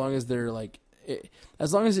feeling as long as they're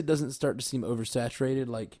as long as it doesn't start to seem oversaturated,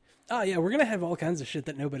 like. Oh, yeah, we're going to have all kinds of shit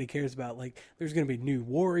that nobody cares about. Like, there's going to be New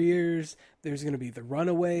Warriors. There's going to be The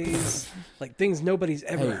Runaways. Like, things nobody's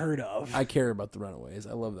ever heard of. I care about The Runaways.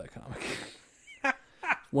 I love that comic.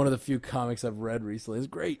 One of the few comics I've read recently. It's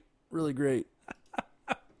great. Really great.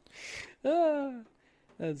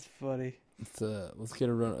 That's funny. Let's get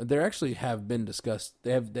a run. There actually have been discussed.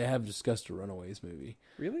 They have discussed a Runaways movie.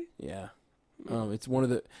 Really? Yeah. It's one of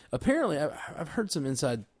the... Apparently, I've heard some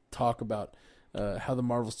inside talk about... how the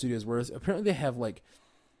Marvel Studios works. Apparently they have like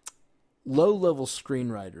low-level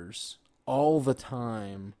screenwriters all the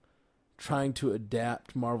time trying to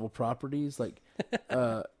adapt Marvel properties. Like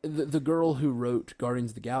the girl who wrote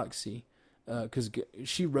Guardians of the Galaxy, because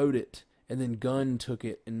she wrote it and then Gunn took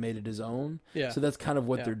it and made it his own. Yeah. So that's kind of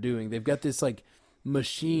what they're doing. They've got this like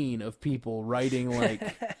machine of people writing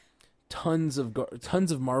like tons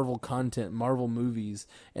of Marvel content, Marvel movies,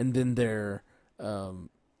 and then they're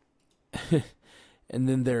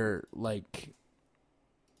like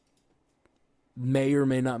may or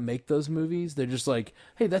may not make those movies. They're just like,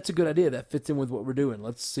 hey, that's a good idea. That fits in with what we're doing.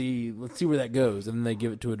 Let's see where that goes. And then they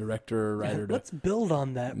give it to a director or a writer. Let's build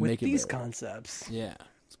on that with these concepts. Yeah,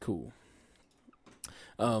 it's cool.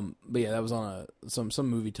 But yeah, that was on some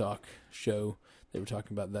movie talk show. They were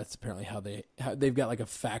talking about that's apparently how they've got like a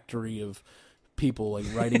factory of people like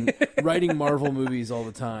writing Marvel movies all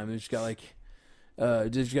the time. They've just got like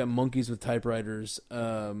just got monkeys with typewriters.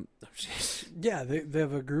 Yeah, they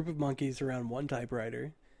have a group of monkeys around one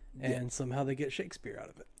typewriter, and somehow they get Shakespeare out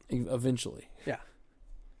of it. Eventually. Yeah.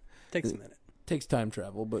 Takes a minute. Takes time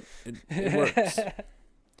travel, but it works.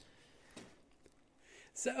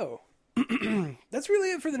 So, that's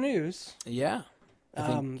really it for the news. Yeah. I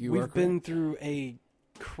think we've been through a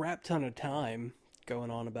crap ton of time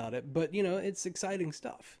going on about it, but, it's exciting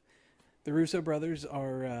stuff. The Russo brothers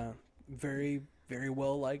are very, very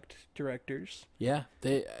well-liked directors. Yeah,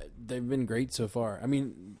 they've been great so far. I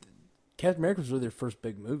mean, Captain America was really their first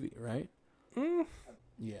big movie, right?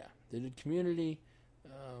 Yeah. They did Community,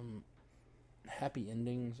 Happy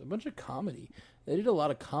Endings, a bunch of comedy. They did a lot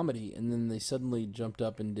of comedy, and then they suddenly jumped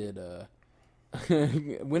up and did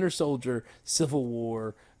Winter Soldier, Civil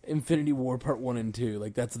War, Infinity War Part 1 and 2.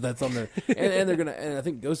 Like that's on their and they're gonna, and I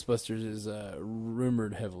think Ghostbusters is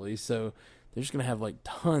rumored heavily, so they're just gonna have like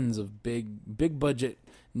tons of big budget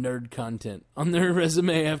nerd content on their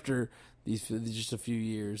resume after these just a few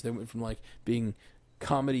years. They went from like being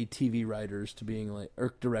comedy TV writers to being like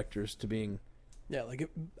directors to being I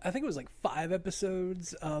think it was like 5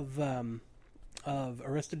 episodes of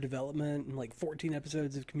Arrested Development and like 14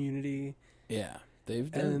 episodes of Community. Yeah,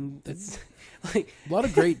 they've done. It's like a lot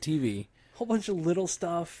of great TV. Whole bunch of little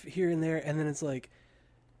stuff here and there, and then it's like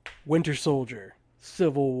Winter Soldier,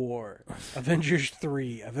 Civil War, Avengers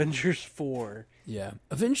 3, Avengers 4. Yeah,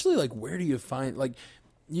 eventually, like, where do you find like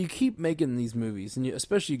you keep making these movies, and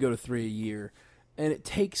especially you go to 3 a year, and it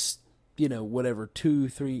takes 2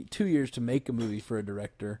 years to make a movie for a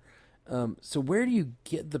director. So where do you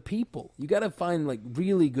get the people? You got to find like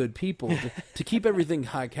really good people to keep everything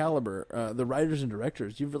high caliber. The writers and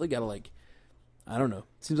directors, you've really got to like, I don't know.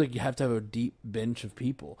 It seems like you have to have a deep bench of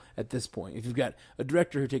people at this point. If you've got a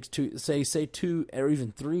director who takes 2 or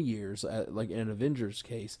even 3 years, like in an Avengers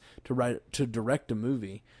case, to direct a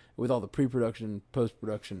movie with all the pre-production,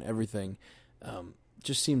 post-production, everything,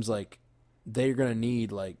 just seems like they're gonna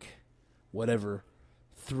need like whatever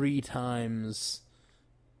 3 times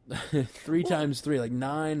 3 times 3, like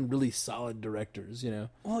 9 really solid directors,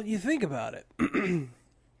 Well, you think about it.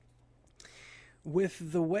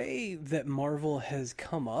 With the way that Marvel has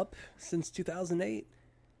come up since 2008,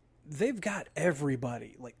 they've got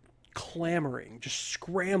everybody like clamoring, just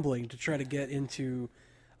scrambling to try to get into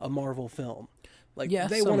a Marvel film. Like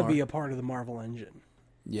they want to be a part of the Marvel engine.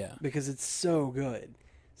 Yeah. Because it's so good.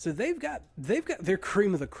 So they've got their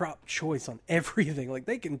cream of the crop choice on everything. Like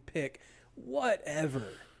they can pick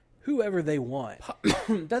whoever they want.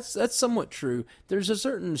 That's somewhat true. There's a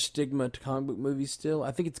certain stigma to comic book movies still. I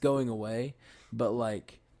think it's going away, but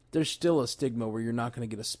like there's still a stigma where you're not going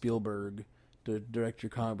to get a Spielberg to direct your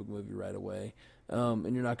comic book movie right away.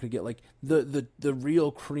 And you're not going to get like the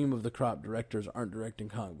real cream of the crop directors aren't directing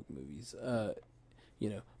comic book movies.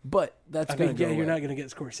 But that's going to go away. You're not going to get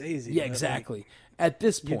Scorsese. Yeah, exactly. Like, at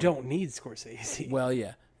this point, you don't need Scorsese. Well,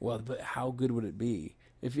 yeah. Well, but how good would it be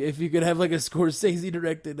if you could have like a Scorsese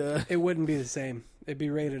directed? It wouldn't be the same. It'd be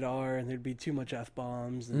rated R, and there'd be too much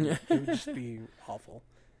F-bombs, and it would just be awful.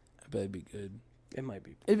 I bet it'd be good. It might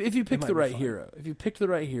be. If you pick the right hero. If you pick the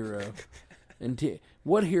right hero, and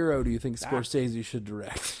what hero do you think Scorsese should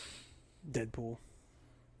direct? Deadpool.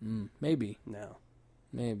 Maybe. No.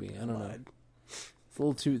 Maybe. I don't know.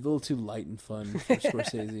 It's a little too light and fun for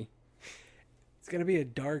Scorsese. It's gonna be a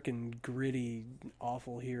dark and gritty,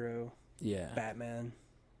 awful hero. Yeah. Batman.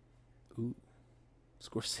 Ooh.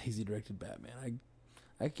 Scorsese directed Batman.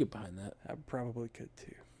 I could get behind that. I probably could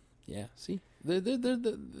too. Yeah. See, they're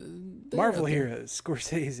Marvel heroes.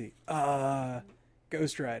 Scorsese.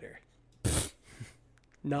 Ghost Rider.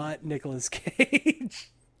 Not Nicolas Cage.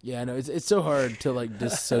 Yeah, I know. It's so hard to like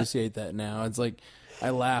dissociate that now. It's like I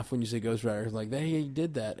laugh when you say Ghost Rider. It's like he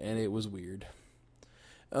did that, and it was weird.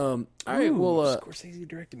 All right. Well, Scorsese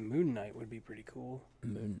directed Moon Knight would be pretty cool.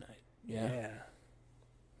 Moon Knight. Yeah. Yeah.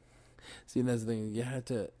 See, that's the thing. You have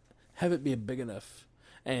to have it be a big enough.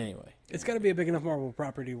 Anyway, it's got to be a big enough Marvel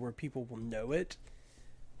property where people will know it,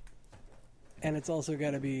 and it's also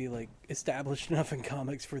got to be like established enough in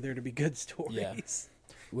comics for there to be good stories. Yeah.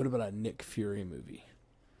 What about a Nick Fury movie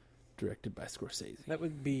directed by Scorsese? That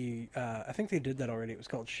would be. I think they did that already. It was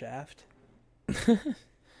called Shaft. I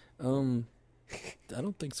don't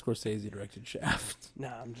think Scorsese directed Shaft.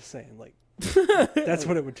 Nah, I'm just saying, like, that's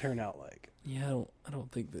what it would turn out like. Yeah, I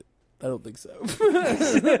don't think so.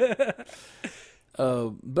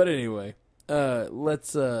 But anyway,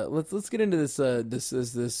 let's get into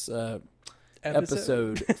this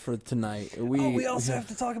episode for tonight. We also have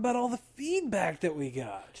to talk about all the feedback that we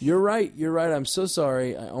got. You're right. I'm so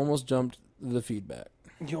sorry. I almost jumped the feedback.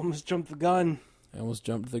 You almost jumped the gun. I almost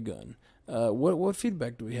jumped the gun. What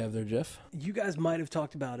feedback do we have there, Jeff? You guys might have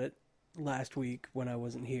talked about it last week when I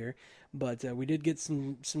wasn't here, but we did get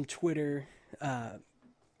some Twitter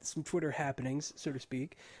happenings, so to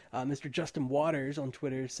speak. Mr. Justin Waters on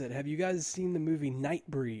Twitter said, "Have you guys seen the movie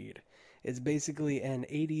Nightbreed? It's basically an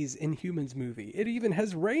 80s Inhumans movie. It even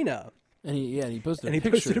has Raina." And he posted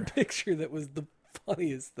a picture that was the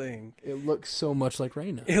funniest thing. It looks so much like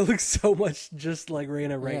Raina. It looks so much just like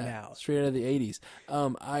Raina right now. Straight out of the 80s.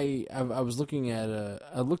 I was looking at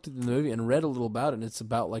I looked at the movie and read a little about it, and it's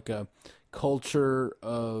about like a culture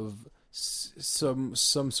of some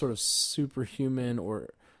sort of superhuman or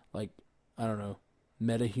like, I don't know,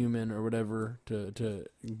 metahuman or whatever to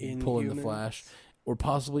pull in the Flash. Or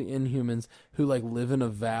possibly Inhumans who like live in a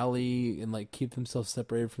valley and like keep themselves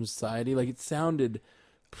separated from society. Like, it sounded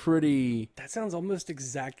pretty. That sounds almost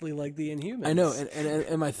exactly like the Inhumans. I know,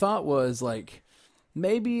 and my thought was like,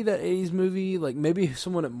 maybe that 80s movie, like maybe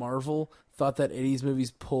someone at Marvel thought that 80s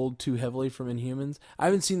movies pulled too heavily from Inhumans. I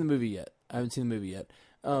haven't seen the movie yet.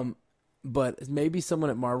 But maybe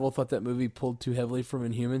someone at Marvel thought that movie pulled too heavily from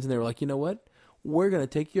Inhumans, and they were like, you know what? We're gonna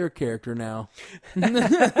take your character now.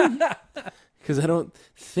 Because I don't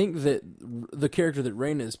think that the character that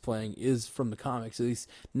Raina is playing is from the comics. At least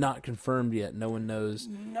not confirmed yet. No one knows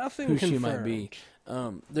who she might be.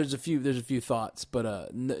 There's a few thoughts,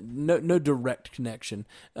 but no direct connection.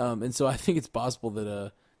 And so I think it's possible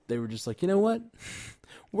that they were just like, you know what,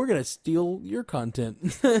 we're gonna steal your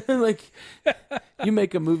content. Like, you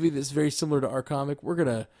make a movie that's very similar to our comic, we're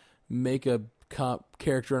gonna make a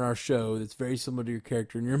character in our show that's very similar to your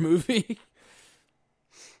character in your movie.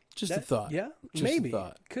 Just a thought. Yeah, just maybe. A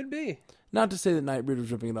thought. Could be. Not to say that Nightbreed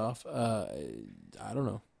was ripping it off. I don't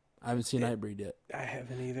know. I haven't seen Nightbreed yet. I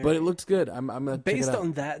haven't either. But it looks good. I'm gonna check it out. Based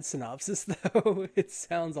on that synopsis, though, it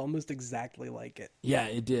sounds almost exactly like it. Yeah,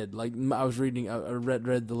 it did. Like, I was reading, I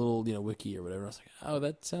read the little wiki or whatever. I was like, oh,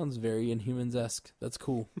 that sounds very Inhumans-esque. That's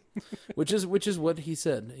cool. which is what he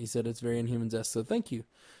said. He said it's very Inhumans-esque. So thank you.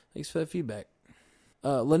 Thanks for that feedback.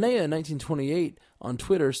 Linnea1928 on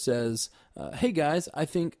Twitter says, "Hey guys, I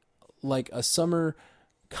think like a summer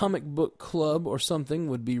comic book club or something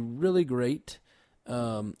would be really great.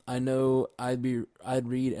 I know I'd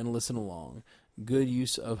read and listen along. Good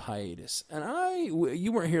use of hiatus." And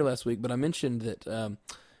you weren't here last week, but I mentioned that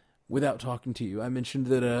without talking to you, I mentioned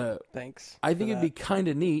that thanks. I think it'd be kind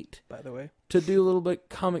of neat, by the way, to do a little bit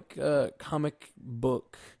comic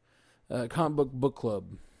book club.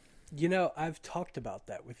 You know, I've talked about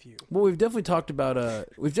that with you. Well, we've definitely talked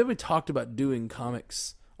about doing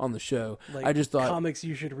comics on the show. Like, I just thought comics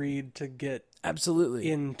you should read to get absolutely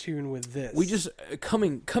in tune with this. We just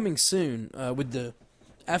coming soon with the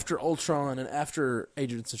after Ultron and after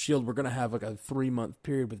Agents of S.H.I.E.L.D. We're gonna have like a 3-month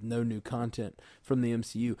period with no new content from the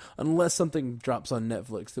MCU unless something drops on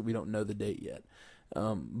Netflix that we don't know the date yet.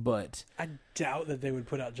 But I doubt that they would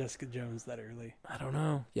put out Jessica Jones that early. I don't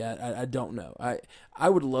know. Yeah, I don't know. I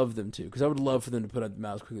would love them to, because I would love for them to put out them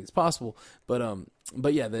out as quickly as possible. But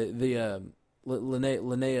yeah,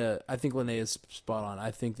 Linnea, I think Linnea's spot on.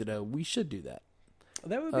 I think that we should do that.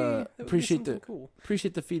 That would be appreciate be cool.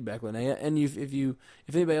 Appreciate the feedback, Linnea. And if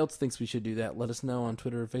anybody else thinks we should do that, let us know on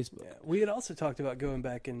Twitter or Facebook. Yeah, we had also talked about going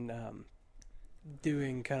back and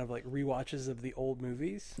doing kind of like rewatches of the old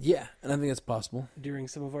movies. Yeah, and I think that's possible during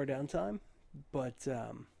some of our downtime. But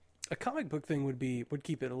a comic book thing would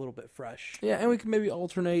keep it a little bit fresh. Yeah, and we can maybe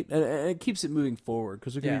alternate, and it keeps it moving forward,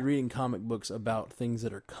 because we can be reading comic books about things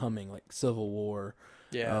that are coming, like Civil War.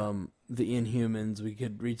 Yeah. The Inhumans. We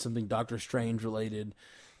could read something Doctor Strange related.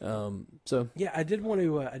 So yeah, I did want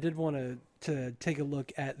to take a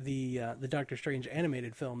look at the Doctor Strange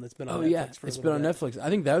animated film that's been on Netflix. Yeah, it's been on Netflix. I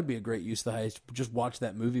think that would be a great use of the highest. Just watch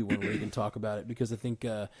that movie one week and talk about it, because I think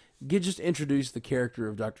just introduce the character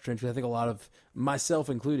of Doctor Strange. I think a lot of, myself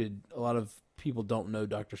included, a lot of people don't know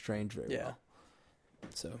Doctor Strange very well.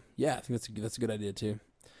 So yeah, I think that's a good idea too.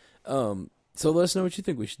 So let us know what you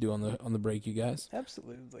think we should do on the break, you guys.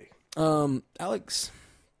 Absolutely. Alex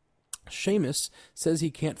Seamus says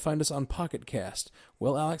he can't find us on Pocket Cast.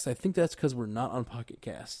 Well, Alex, I think that's because we're not on Pocket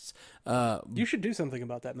Casts. You should do something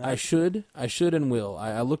about that, man. I should and will.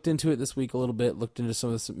 I looked into it this week a little bit, looked into some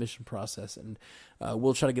of the submission process, and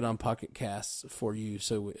we'll try to get on Pocket Casts for you.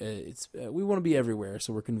 So we want to be everywhere,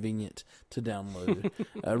 so we're convenient to download.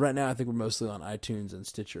 Right now, I think we're mostly on iTunes and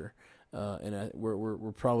Stitcher, and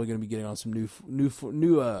we're probably going to be getting on some new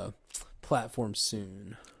platforms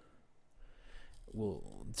soon. We'll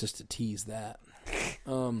just to tease that.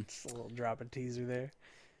 Just a little drop of teaser there.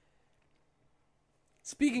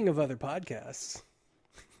 Speaking of other podcasts.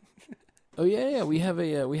 Oh yeah, we have a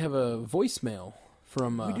voicemail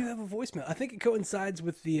from. We do have a voicemail. I think it coincides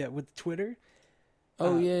with the with Twitter.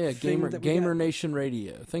 Oh yeah, Gamer Nation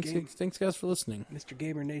Radio. Thanks guys for listening. Mr.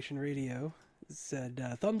 Gamer Nation Radio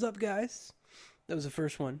said, "Thumbs up, guys." That was the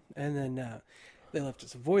first one, and then they left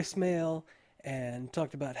us a voicemail and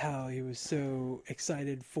talked about how he was so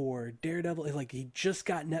excited for Daredevil. Like he just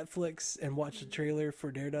got Netflix and watched the trailer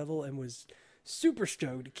for Daredevil and was super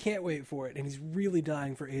stoked. Can't wait for it, and he's really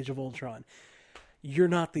dying for Age of Ultron. You're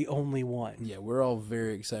not the only one. Yeah, we're all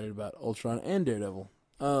very excited about Ultron and Daredevil.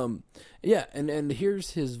 Yeah, and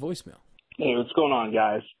here's his voicemail. Hey, what's going on,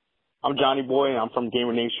 guys? I'm Johnny Boy. I'm from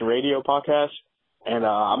Gamer Nation Radio podcast, and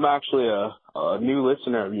I'm actually a new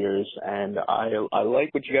listener of yours, and I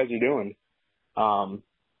like what you guys are doing.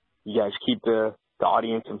 You guys keep the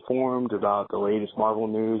audience informed about the latest Marvel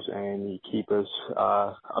news, and you keep us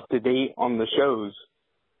up to date on the shows.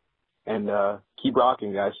 And keep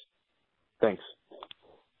rocking, guys. Thanks.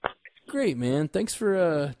 Great, man. Thanks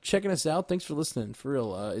for checking us out. Thanks for listening. For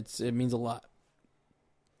real, it means a lot.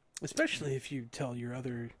 Especially if you tell your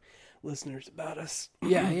other listeners about us.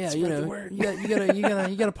 Yeah. You know, the word. you got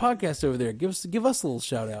a podcast over there. Give us a little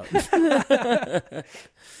shout out.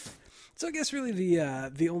 So I guess really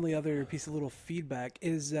the only other piece of little feedback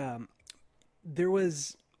is there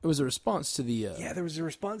was. It was a response to the. There was a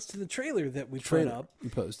response to the trailer that we put up. You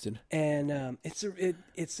posted, and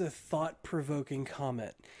it's a thought-provoking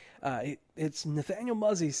comment. It's Nathaniel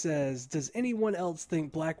Muzzy says, "Does anyone else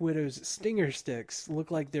think Black Widow's stinger sticks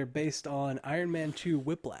look like they're based on Iron Man 2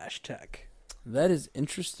 Whiplash tech?" That is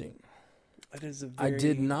interesting. That is I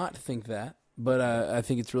did not think that, but I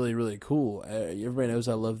think it's really, really cool. Everybody knows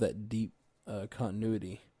I love that deep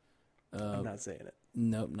continuity. I'm not saying it.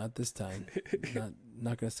 Nope, not this time.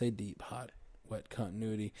 not gonna say deep, hot, wet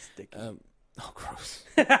continuity. Sticky. Oh, gross.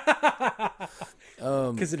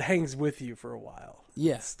 Because it hangs with you for a while.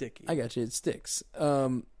 Yeah, it's sticky. I got you. It sticks.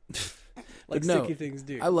 Like sticky things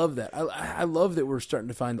do. I love that. I love that we're starting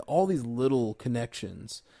to find all these little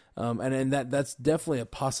connections. And that's definitely a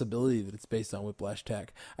possibility that it's based on Whiplash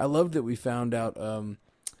tech. I love that we found out the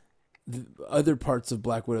other parts of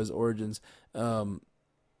Black Widow's origins.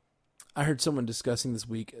 I heard someone discussing this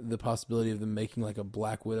week the possibility of them making like a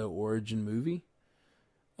Black Widow origin movie.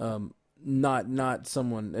 Not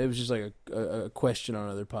someone. It was just like a question on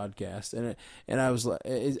another podcast, and I was like,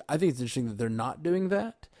 I think it's interesting that they're not doing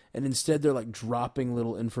that, and instead they're like dropping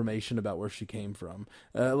little information about where she came from,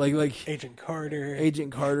 like Agent Carter.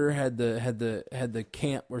 Agent Carter had the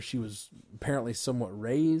camp where she was apparently somewhat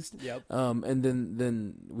raised. Yep. And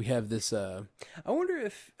then we have this. I wonder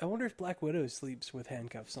if Black Widow sleeps with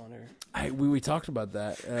handcuffs on her. We talked about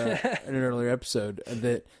that in an earlier episode.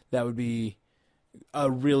 That would be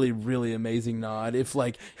a really, really amazing nod. If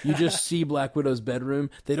like you just see Black Widow's bedroom,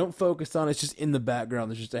 they don't focus on it, it's just in the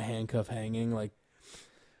background. There's just a handcuff hanging. Like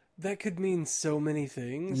that could mean so many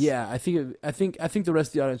things. Yeah, I think the rest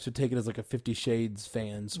of the audience would take it as like a 50 Shades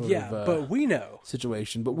fan sort of. But we know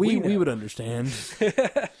situation. But we would understand.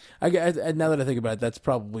 Now that I think about it, that's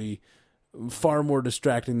probably far more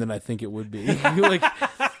distracting than I think it would be. Like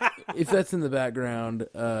if that's in the background,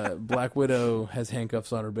 Black Widow has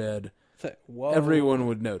handcuffs on her bed. Whoa. Everyone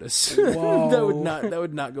would notice. Whoa. that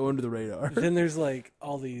would not go under the radar. Then there's like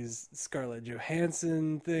all these Scarlett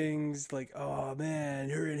Johansson things, like, oh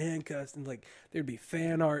man, her in handcuffs, and like there'd be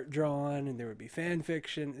fan art drawn and there would be fan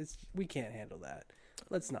fiction. We can't handle that.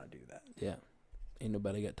 Let's not do that. Yeah, ain't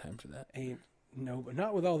nobody got time for that. But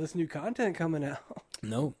not with all this new content coming out.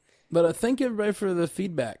 No. But thank you everybody for the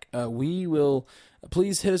feedback. We will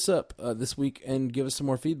please hit us up this week and give us some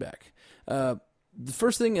more feedback. The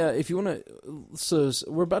first thing, if you want to, so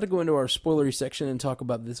we're about to go into our spoilery section and talk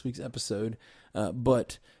about this week's episode.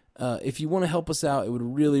 But if you want to help us out, it would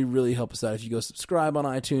really, really help us out if you go subscribe on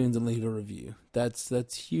iTunes and leave a review.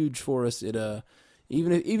 That's huge for us. It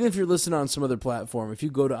even if you're listening on some other platform, if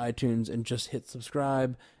you go to iTunes and just hit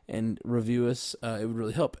subscribe and review us, it would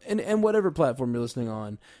really help. And whatever platform you're listening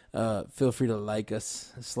on, feel free to like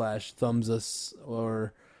us / thumbs us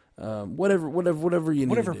or. Whatever you need.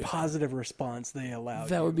 Whatever positive response they allow.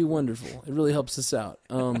 That would be wonderful. It really helps us out.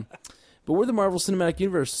 But we're the Marvel Cinematic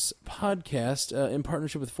Universe podcast in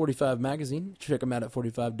partnership with 45 Magazine. Check them out at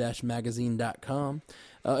 45-magazine.com.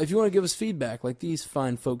 If you want to give us feedback like these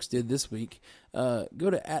fine folks did this week, go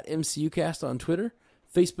to @MCUcast on Twitter,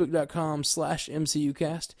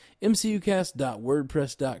 facebook.com/MCUcast,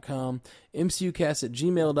 mcucast.wordpress.com,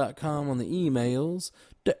 mcucast@gmail.com on the emails,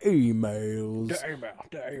 The emails.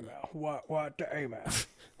 The email. What the email?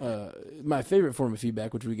 My favorite form of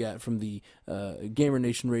feedback, which we got from the Gamer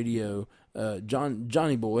Nation Radio,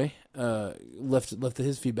 Johnny Boy left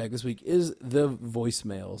his feedback this week, is the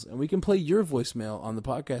voicemails, and we can play your voicemail on the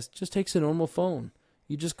podcast. Just takes a normal phone.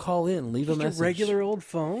 You just call in, leave a message. A regular old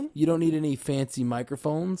phone. You don't need any fancy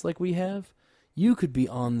microphones like we have. You could be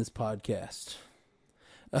on this podcast.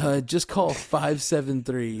 Just call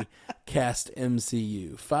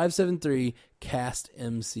 573-CAST-MCU.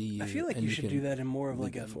 573-CAST-MCU. I feel like you should do that in more of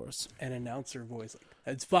like an announcer voice. Like,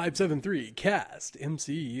 it's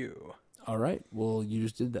 573-CAST-MCU. All right. Well, you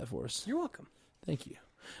just did that for us. You're welcome. Thank you.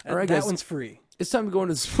 All right, that one's free. It's time to go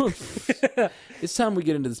into it's time we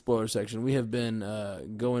get into the spoiler section. We have been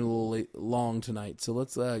going a little long tonight, so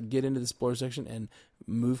let's get into the spoiler section and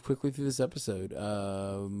move quickly through this episode.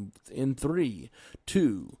 In 3,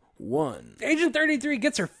 2, 1. Agent 33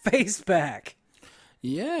 gets her face back.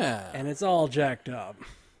 Yeah, and it's all jacked up.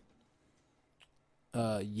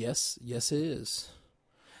 Yes, it is.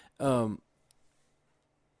 What'd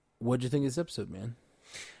you think of this episode, man?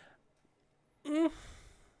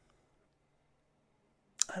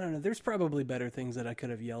 I don't know. There's probably better things that I could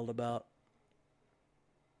have yelled about.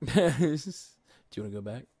 Do you want to go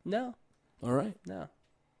back? No. All right. No.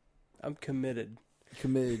 I'm committed.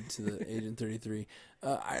 Committed to the Agent 33.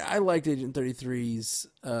 I liked Agent 33's,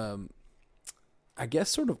 I guess,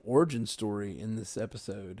 sort of origin story in this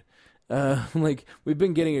episode. Like, we've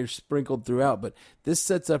been getting her sprinkled throughout, but this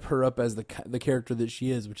sets her up as the character that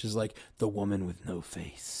she is, which is like the woman with no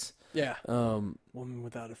face. Yeah. Woman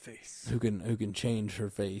without a face. Who can change her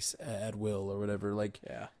face at will or whatever. Like,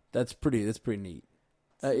 yeah. That's pretty neat.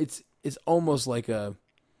 It's almost like a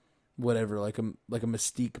whatever, like a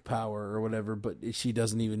mystique power or whatever, but she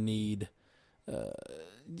doesn't even need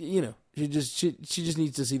she just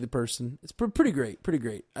needs to see the person. It's pretty great.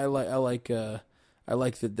 I like that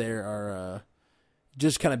there are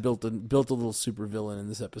just kind of built a little supervillain in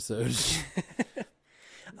this episode.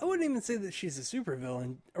 I wouldn't even say that she's a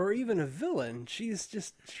supervillain or even a villain. She's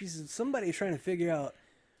somebody trying to figure out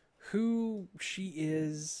who she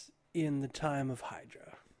is in the time of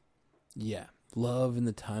Hydra. Yeah. Love in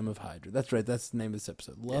the Time of Hydra. That's right. That's the name of this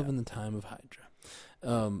episode. Love in the Time of Hydra.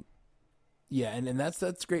 Yeah, and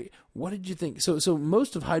that's great. What did you think? So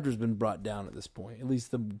most of Hydra's been brought down at this point, at least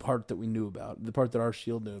the part that we knew about, the part that our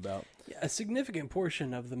S.H.I.E.L.D. knew about. Yeah, a significant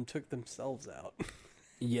portion of them took themselves out.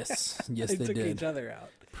 Yes, they took did. Each other out.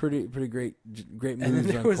 Pretty great moves. And then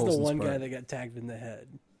there was Coulson's the one part. guy that got tagged in the head.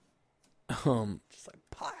 Just like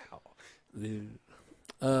pow. Dude.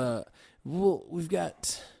 Well, we've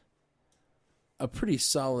got a pretty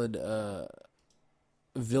solid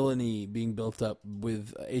villainy being built up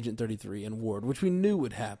with Agent 33 and Ward, which we knew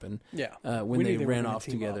would happen. Yeah, when they ran off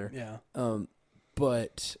together. Yeah.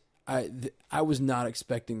 But I was not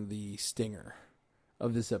expecting the stinger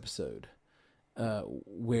of this episode.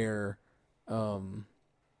 Where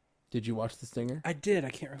did you watch the stinger? I did. I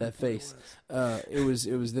can't remember that face. It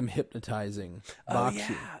was them hypnotizing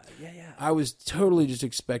Bakshi. Yeah. I was totally just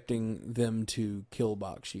expecting them to kill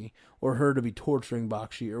Bakshi or her to be torturing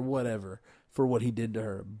Bakshi or whatever for what he did to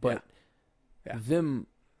her. But them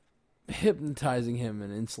hypnotizing him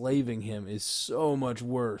and enslaving him is so much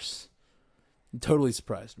worse. It totally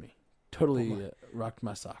surprised me. Totally rocked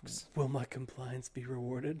my socks. Will my compliance be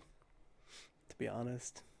rewarded? To be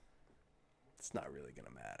honest, it's not really going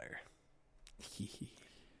to matter.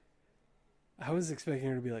 I was expecting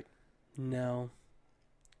her to be like, no,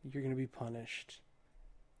 you're going to be punished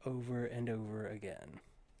over and over again.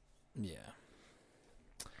 Yeah.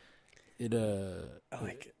 I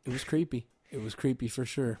like it. It was creepy. It was creepy for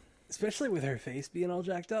sure. Especially with her face being all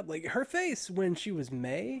jacked up. Like, her face when she was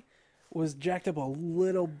May was jacked up a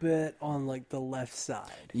little bit on, like, the left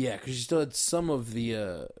side. Yeah, because she still had some of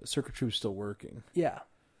the circuitry still working. Yeah.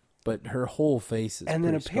 But her whole face is and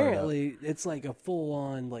then apparently it's like a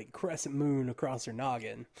full-on, like, crescent moon across her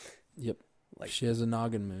noggin. Yep. Like, she has a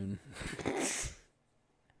noggin moon.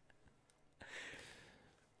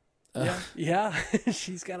 Yeah.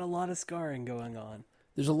 She's got a lot of scarring going on.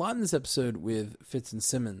 There's a lot in this episode with Fitz and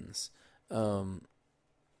Simmons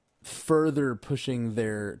further pushing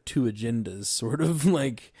their two agendas, sort of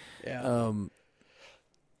like. Yeah.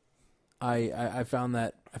 I found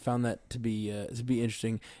that to be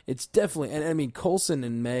interesting. It's definitely, and I mean Coulson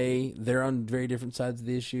and May, they're on very different sides of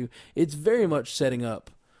the issue. It's very much setting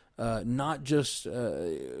up, not just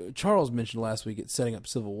Charles mentioned last week. It's setting up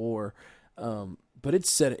Civil War, but it's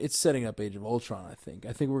setting up Age of Ultron. I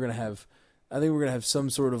think we're gonna have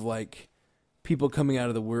some sort of like people coming out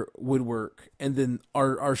of the woodwork, and then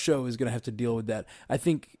our show is gonna have to deal with that. I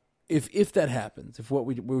think if that happens, if what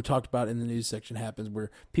we talked about in the news section happens, where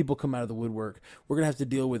people come out of the woodwork, we're gonna have to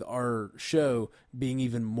deal with our show being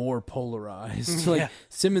even more polarized. Like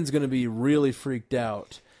Simmons gonna be really freaked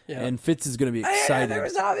out, and Fitz is gonna be excited. There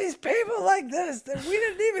was all these people like this that we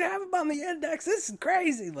didn't even have them on the index. This is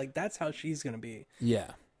crazy. Like that's how she's gonna be.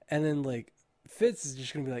 Yeah, and then like Fitz is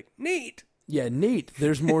just gonna be like, neat. Yeah, neat.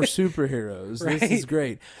 There's more superheroes. Right? This is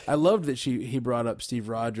great. I loved that he brought up Steve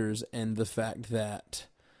Rogers and the fact that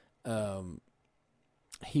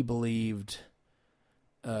he believed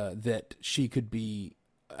that she could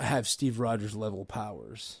have Steve Rogers level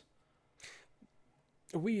powers.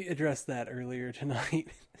 We addressed that earlier tonight.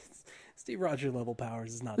 Steve Rogers level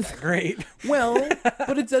powers is not that great. Well,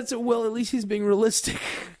 but at least he's being realistic.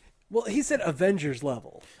 Well, he said Avengers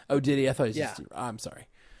level. Oh, did he? I thought he said Steve. I'm sorry.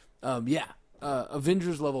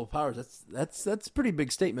 Avengers level powers. That's a pretty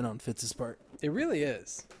big statement on Fitz's part. It really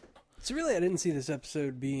is. So really, I didn't see this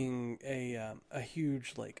episode being a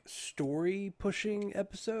huge like story pushing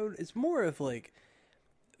episode. It's more of like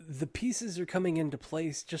the pieces are coming into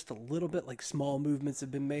place just a little bit. Like small movements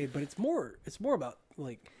have been made, but it's more about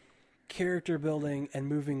like character building and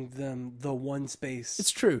moving them the one space.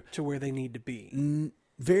 It's true to where they need to be.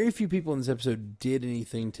 Very few people in this episode did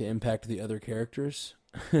anything to impact the other characters.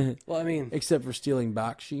 Well, I mean, except for stealing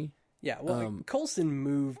Bakshi. Yeah, well, Coulson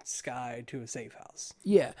moved Skye to a safe house.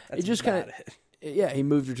 Yeah, that's it just kind of. Yeah, he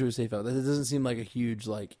moved her to a safe house. It doesn't seem like a huge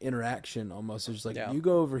like interaction. Almost, it's just like you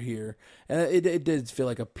go over here, and it did feel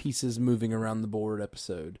like a pieces moving around the board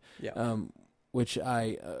episode. Yeah. Which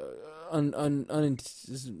I,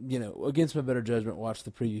 against my better judgment, watched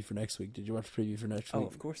the preview for next week. Did you watch the preview for next week? Oh,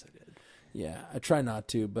 of course I did. Yeah, I try not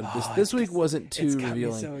to, but this week wasn't too revealing.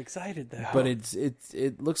 It's got me so excited though. But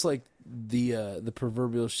it looks like the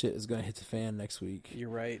proverbial shit is going to hit the fan next week. You're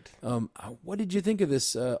right. What did you think of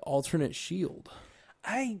this alternate S.H.I.E.L.D.?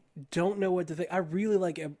 I don't know what to think. I really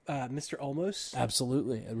like Mr. Olmos.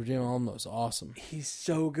 Absolutely, Edward James Olmos, awesome. He's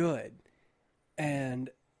so good, and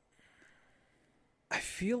I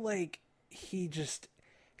feel like he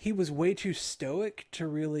was way too stoic to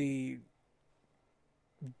really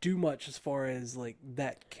do much as far as like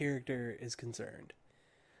that character is concerned.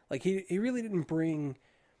 Like he really didn't bring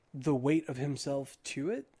the weight of himself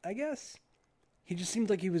to it, I guess. He just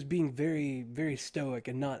seemed like he was being very, very stoic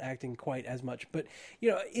and not acting quite as much. But,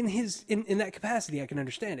 in that capacity, I can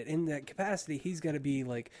understand it. In that capacity, he's got to be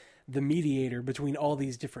like the mediator between all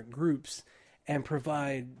these different groups and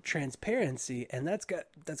provide transparency, and that's got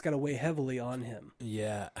to weigh heavily on him.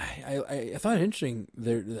 Yeah, I thought it interesting.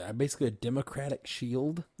 They're basically a democratic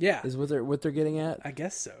shield. Yeah, is what they're getting at. I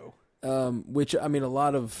guess so. Which I mean,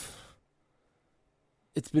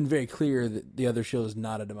 it's been very clear that the other shield is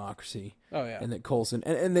not a democracy. Oh yeah, and that Coulson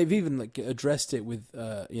and they've even like addressed it with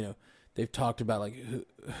they've talked about like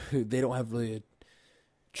who they don't have really a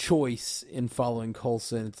choice in following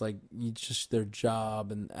Coulson. It's like it's just their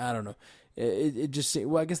job, and I don't know. It just seemed,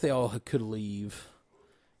 well, I guess they all could leave,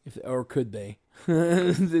 or could they? I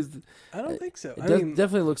don't think so. It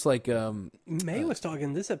definitely looks like May was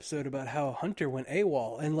talking this episode about how Hunter went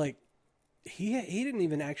AWOL, and like he didn't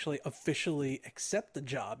even actually officially accept the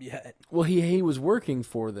job yet. Well, he was working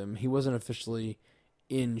for them. He wasn't officially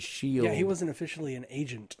in S.H.I.E.L.D. Yeah, he wasn't officially an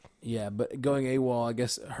agent. Yeah, but going AWOL, I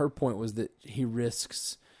guess her point was that he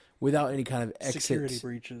risks, without any kind of exit security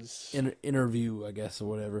breaches, interview, I guess, or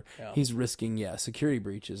whatever. Yeah. He's risking security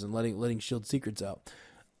breaches and letting S.H.I.E.L.D. secrets out.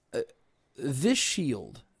 This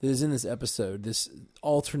S.H.I.E.L.D. that is in this episode, this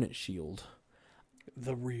alternate S.H.I.E.L.D.,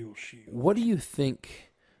 the real S.H.I.E.L.D. What do you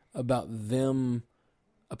think about them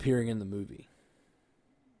appearing in the movie?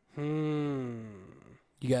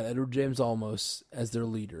 You got Edward James Olmos as their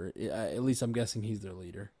leader. At least I'm guessing he's their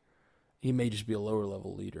leader. He may just be a lower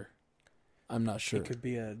level leader. I'm not sure. It could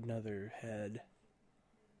be another head.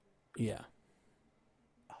 Yeah.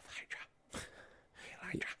 Of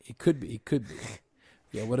Hydra. It could be.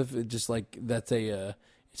 Yeah, what if it just like that's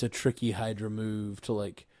it's a tricky Hydra move to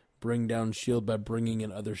like bring down S.H.I.E.L.D. by bringing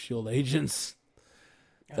in other S.H.I.E.L.D. agents?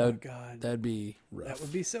 God. That'd be rough. That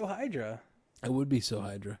would be so Hydra. It would be so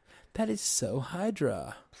Hydra. That is so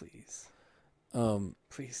Hydra. Please.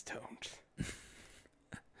 Please don't.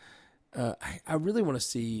 I really want to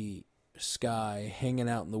see Skye hanging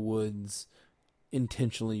out in the woods,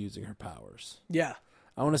 intentionally using her powers. Yeah.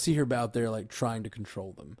 I want to see her out there like trying to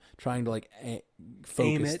control them, trying to like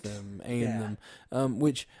focus them, aim them.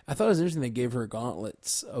 Which I thought was interesting. They gave her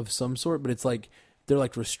gauntlets of some sort, but it's like they're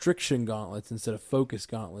like restriction gauntlets instead of focus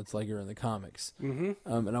gauntlets like are in the comics.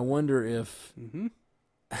 Mm-hmm. And I wonder if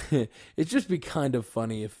it'd just be kind of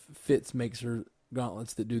funny if Fitz makes her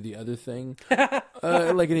gauntlets that do the other thing.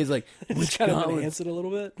 And he's like, which kind of enhance it a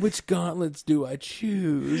little bit. Which gauntlets do I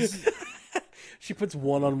choose? She puts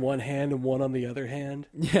one on one hand and one on the other hand.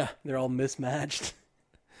 Yeah, they're all mismatched.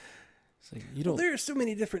 It's like, you don't. Well, there are so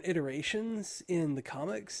many different iterations in the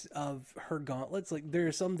comics of her gauntlets. Like there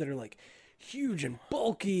are some that are like huge and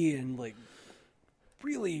bulky and like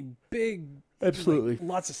really big. Absolutely. Like,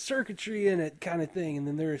 lots of circuitry in it kind of thing. And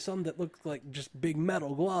then there are some that look like just big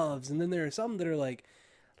metal gloves. And then there are some that are like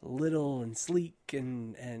little and sleek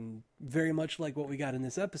and very much like what we got in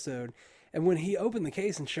this episode. And when he opened the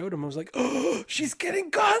case and showed him, I was like, oh, she's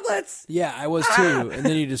getting gauntlets! Yeah, I was too. And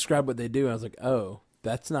then you described what they do. And I was like, oh,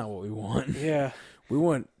 that's not what we want. Yeah. We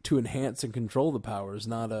want to enhance and control the powers,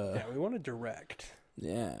 not Yeah, we want to direct.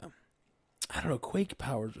 Yeah. I don't know. Quake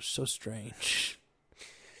powers are so strange.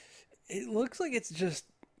 It looks like it's just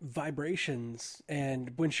vibrations,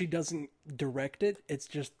 and when she doesn't direct it, it's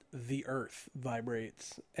just the earth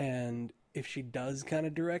vibrates. And if she does kind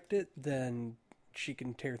of direct it, then she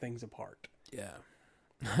can tear things apart. Yeah.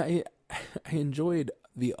 I enjoyed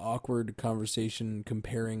the awkward conversation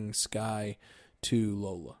comparing Sky to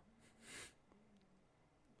Lola.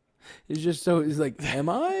 It's just so, it's like, am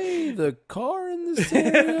I the car in this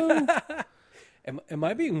scenario? Am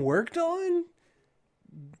I being worked on?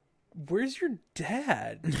 Where's your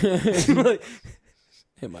dad?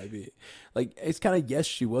 It might be. Like, it's kind of, yes,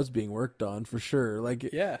 she was being worked on for sure. Like,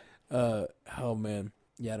 yeah. Oh man.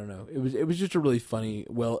 Yeah, I don't know. It was just a really funny,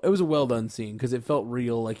 it was a well done scene because it felt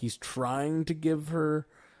real. Like he's trying to give her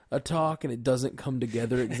a talk and it doesn't come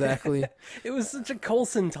together exactly. It was such a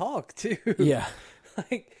Coulson talk too. Yeah.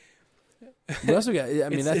 Like, we also got, I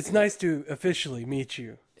mean, it's nice to officially meet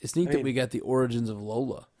you. It's neat that we got the origins of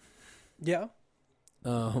Lola. Yeah.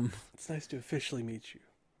 It's nice to officially meet you.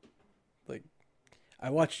 Like, I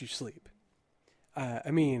watched you sleep. I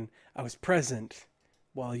was present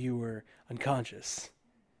while you were unconscious.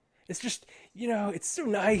 It's just, it's so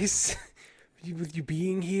nice with you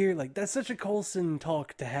being here. Like, that's such a Coulson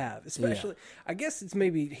talk to have. Especially, I guess it's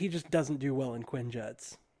maybe he just doesn't do well in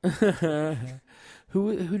Quinjets.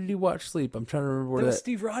 Who did he watch sleep? I'm trying to remember where that was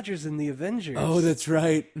Steve Rogers in the Avengers. Oh, that's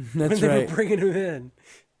right. That's when they were bringing him in.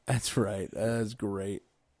 That's right. That's great.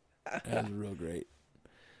 That was real great.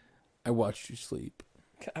 I watched you sleep.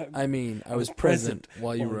 I was present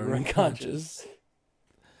while you were unconscious.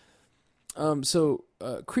 So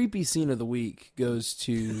creepy scene of the week goes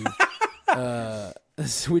to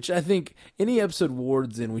which I think any episode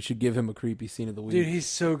Ward's in, we should give him a creepy scene of the week. Dude, he's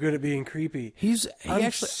so good at being creepy.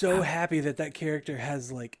 I'm so happy that character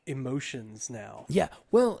has like emotions now. Yeah.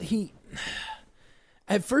 Well,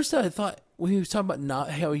 at first I thought when he was talking about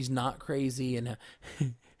how he's not crazy and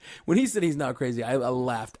when he said he's not crazy, I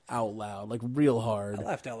laughed out loud, like real hard. I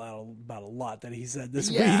laughed out loud about a lot that he said this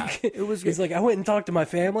week. It was. He's like, I went and talked to my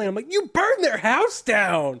family, and I'm like, you burned their house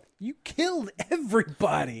down. You killed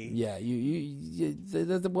everybody. Yeah,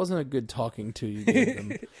 that wasn't a good talking to you gave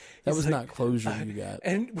them. That was not closure you got.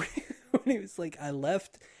 And when he was like, I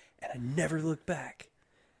left, and I never looked back.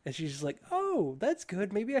 And she's just like, oh, that's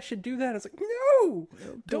good. Maybe I should do that. I was like, no,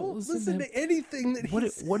 don't listen to anything that he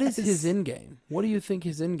says. What is his end game? What do you think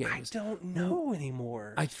his end game is? I don't know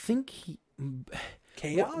anymore. I think he...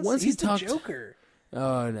 Chaos? Once he's the Joker.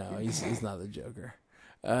 Oh, no, he's not the Joker.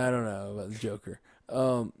 I don't know about the Joker.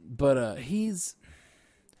 But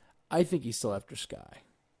I think he's still after Sky.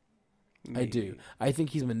 Maybe. I do. I think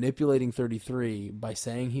he's manipulating 33 by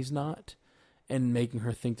saying he's not. And making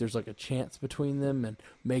her think there's like a chance between them,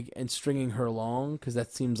 and stringing her along because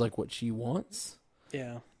that seems like what she wants.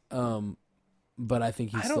 Yeah. But I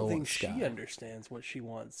think I don't think she understands what she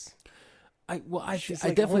wants. I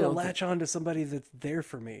definitely want to latch on to somebody that's there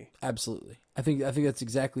for me. Absolutely. I think that's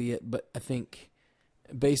exactly it. But I think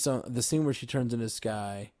based on the scene where she turns into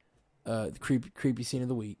Sky, the creepy scene of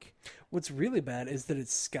the week. What's really bad is that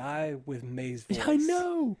it's Sky with May's voice. I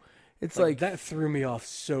know. It's like that threw me off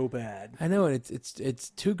so bad. I know, and it's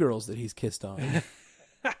two girls that he's kissed on.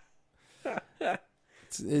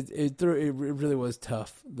 It really was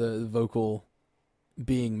tough. The vocal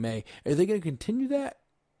being May. Are they going to continue that?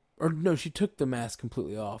 Or no, she took the mask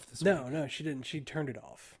completely off this week. No, she didn't. She turned it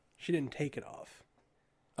off. She didn't take it off.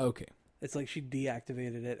 Okay. It's like she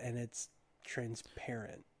deactivated it and it's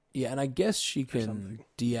transparent. Yeah, and I guess she can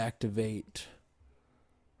deactivate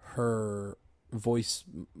her voice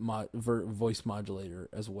modulator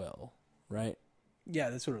as well, right? Yeah,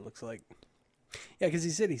 that's what it looks like. Yeah, because he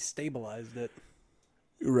said he stabilized it.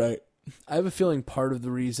 Right. I have a feeling part of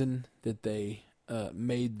the reason that they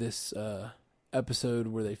made this episode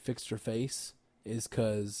where they fixed her face is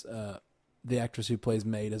because the actress who plays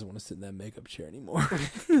May doesn't want to sit in that makeup chair anymore.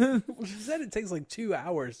 She said it takes like 2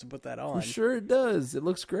 hours to put that on. I'm sure it does. It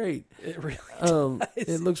looks great. It really does.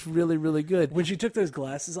 It looks really, really good. When she took those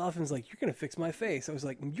glasses off and was like, "You're going to fix my face," I was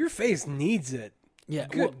like, "Your face needs it." Yeah,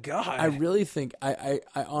 Good God. I really think, I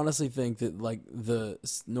honestly think that, like, the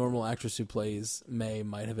normal actress who plays May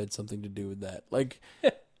might have had something to do with that. Like,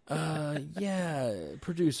 yeah,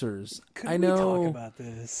 producers. I know. We talk about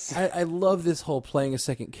this? I love this whole playing a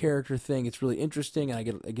second character thing. It's really interesting, and I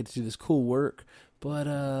get to do this cool work. But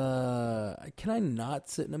can I not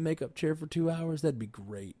sit in a makeup chair for 2 hours? That'd be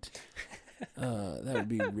great. That would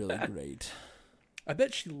be really great. I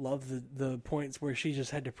bet she loved the points where she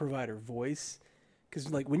just had to provide her voice. Because,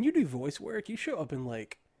 like, when you do voice work, you show up in,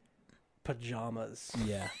 like, pajamas.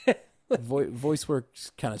 Yeah. Voice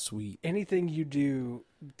work's kind of sweet. Anything you do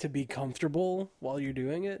to be comfortable while you're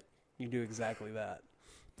doing it, you do exactly that.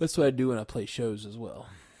 That's what I do when I play shows as well.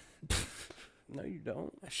 No, you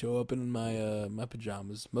don't. I show up in my my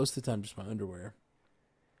pajamas. Most of the time, just my underwear.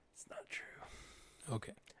 It's not true.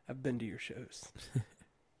 Okay. I've been to your shows.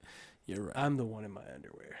 You're right. I'm the one in my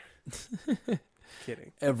underwear.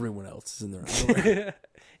 Kidding. Everyone else is in their underwear.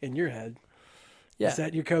 In your head. Yeah. Is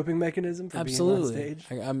that your coping mechanism for Absolutely. being on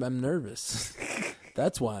stage? I'm nervous.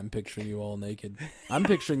 That's why I'm picturing you all naked. I'm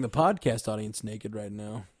picturing the podcast audience naked right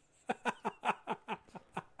now.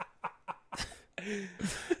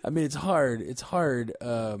 I mean, it's hard. It's hard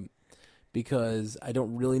because I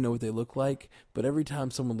don't really know what they look like. But every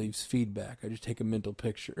time someone leaves feedback, I just take a mental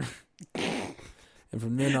picture. And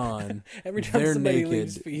from then on, every time they're somebody naked.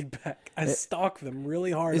 leaves feedback, I stalk them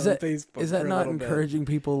really hard on Facebook. Is that not encouraging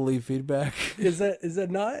people to leave feedback? Is that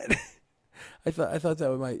not? I thought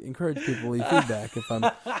that might encourage people to leave feedback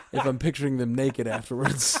if I'm picturing them naked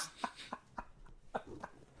afterwards.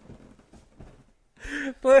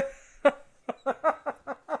 But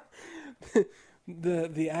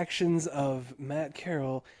the actions of Matt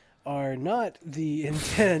Carroll are not the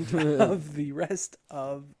intent of the rest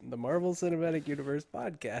of the Marvel Cinematic Universe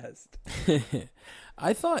podcast.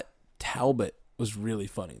 I thought Talbot was really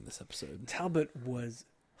funny in this episode. Talbot was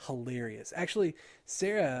hilarious. Actually,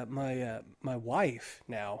 Sarah, my wife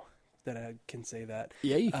now, that I can say that.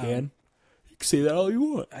 Yeah, you can. You can say that all you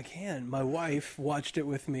want. I can. My wife watched it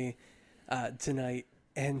with me tonight,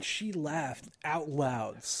 and she laughed out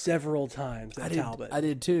loud several times at Talbot. I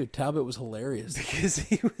did too. Talbot was hilarious. Because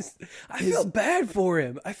I felt bad for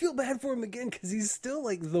him. I feel bad for him again because he's still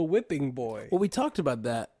like the whipping boy. Well, we talked about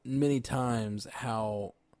that many times,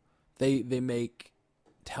 how they make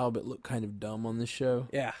Talbot look kind of dumb on this show.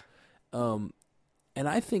 Yeah. And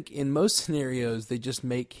I think in most scenarios, they just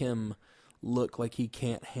make him look like he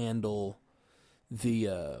can't handle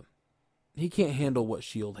he can't handle what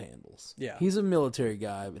S.H.I.E.L.D. handles. Yeah. He's a military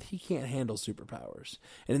guy, but he can't handle superpowers.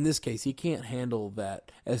 And in this case, he can't handle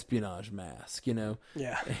that espionage mask, you know?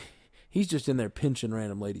 Yeah. He's just in there pinching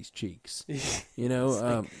random ladies' cheeks. You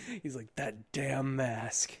know? He's like, that damn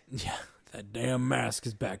mask. Yeah, that damn mask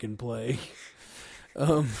is back in play.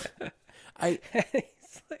 He's like,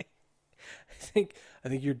 I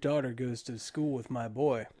think your daughter goes to school with my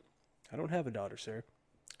boy. I don't have a daughter, sir.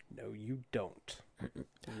 No, you don't.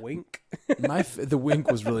 Wink. The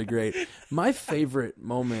wink was really great. My favorite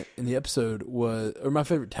moment in the episode was, or my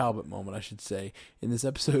favorite Talbot moment, I should say, in this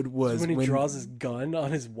episode was when he draws his gun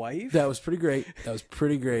on his wife. That was pretty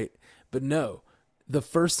great. But no, the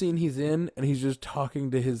first scene he's in, and he's just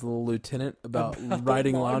talking to his little lieutenant about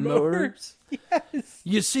riding lawnmowers. Yes.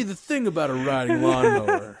 You see, the thing about a riding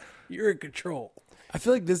lawnmower, you're in control. I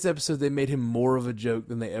feel like this episode they made him more of a joke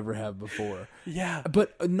than they ever have before. Yeah.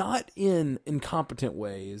 But not in incompetent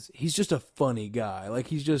ways. He's just a funny guy. Like,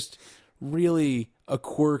 he's just really a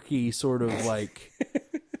quirky sort of, like,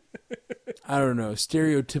 I don't know,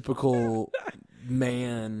 stereotypical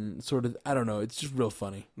man sort of, I don't know. It's just real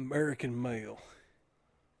funny. American male.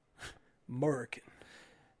 American.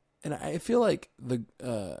 And I feel like the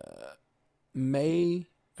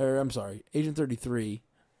Agent 33,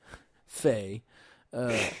 Faye,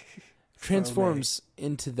 transforms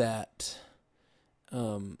into that,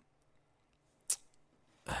 into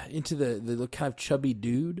the kind of chubby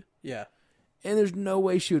dude. Yeah. And there's no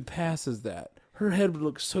way she would pass as that. Her head would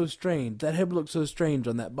look so strange. That head would look so strange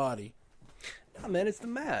on that body. No, man, it's the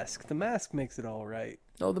mask. The mask makes it all right.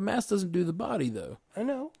 No, the mask doesn't do the body, though. I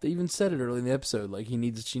know. They even said it early in the episode. Like, she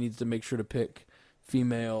needs to make sure to pick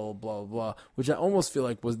female, blah, blah, blah. Which I almost feel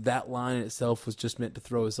like was that line in itself was just meant to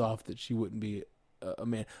throw us off that she wouldn't be a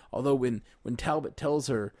man. Although when Talbot tells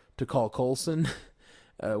her to call Coulson,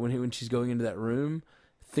 when she's going into that room,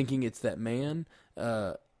 thinking it's that man,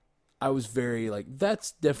 I was very like,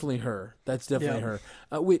 that's definitely her. That's definitely her.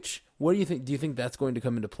 Which What do you think? Do you think that's going to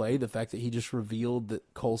come into play? The fact that he just revealed that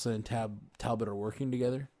Coulson and Talbot are working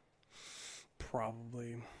together?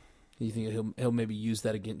 Probably. Do you think he'll maybe use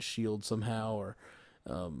that against S.H.I.E.L.D. somehow, or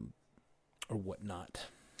whatnot?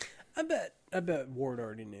 I bet Ward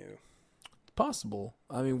already knew. It's possible.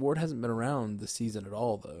 I mean, Ward hasn't been around this season at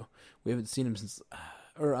all, though. We haven't seen him since,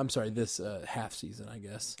 this half season, I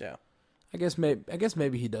guess. Yeah. I guess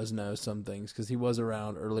maybe he does know some things because he was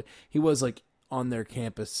around early. He was like on their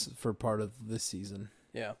campus for part of this season.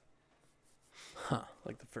 Yeah. Huh.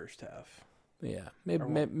 Like the first half. Yeah. Maybe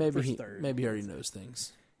he already knows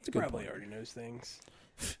things. He probably already knows things.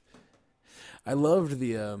 I loved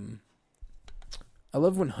I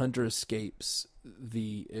love when Hunter escapes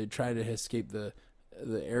trying to escape the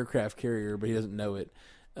aircraft carrier, but he doesn't know it.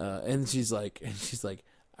 And she's like,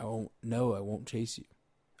 I won't chase you.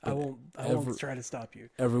 I won't try to stop you.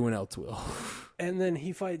 Everyone else will. And then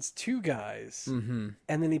he fights 2 guys, and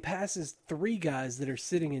then he passes 3 guys that are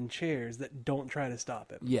sitting in chairs that don't try to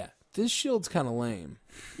stop him. Yeah, this S.H.I.E.L.D's kind of lame.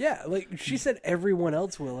 Yeah, like she said everyone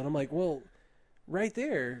else will, and I'm like, well, right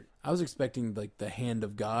there. I was expecting like the hand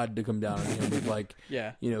of God to come down on him with like,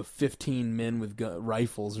 15 men with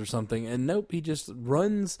rifles or something, and nope, he just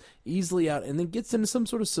runs easily out and then gets into some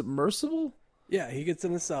sort of submersible. Yeah, he gets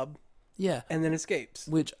in a sub. Yeah. And then escapes.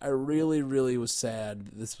 Which I really, really was sad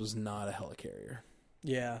that this was not a helicarrier.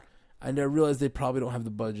 Yeah. I realized they probably don't have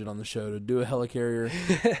the budget on the show to do a helicarrier.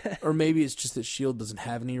 Or maybe it's just that S.H.I.E.L.D. doesn't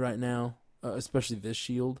have any right now, especially this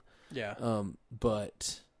S.H.I.E.L.D. Yeah.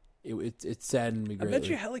 But it saddened me greatly. I bet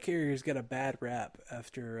you helicarriers got a bad rap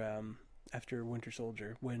after Winter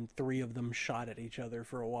Soldier when 3 of them shot at each other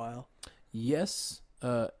for a while. Yes.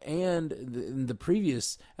 And in the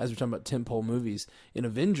previous, as we're talking about tentpole movies, in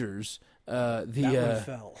Avengers, that one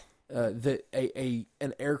fell.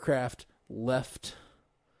 An aircraft left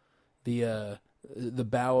the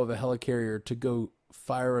bow of a helicarrier to go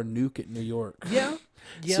fire a nuke at New York. Yeah.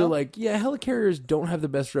 So helicarriers don't have the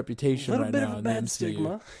best reputation right now. A little bit of a bad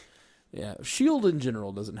stigma. Yeah, S.H.I.E.L.D. in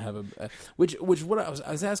general doesn't have a which what I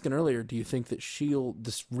was asking earlier. Do you think that S.H.I.E.L.D.,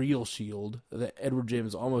 this real S.H.I.E.L.D., that Edward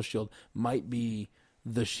James almost S.H.I.E.L.D., might be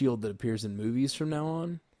the S.H.I.E.L.D. that appears in movies from now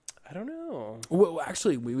on? I don't know. Well,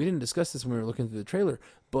 actually, we didn't discuss this when we were looking through the trailer,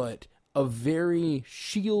 but a very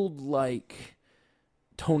S.H.I.E.L.D.-like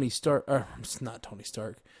Tony Stark, or it's not Tony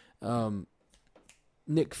Stark,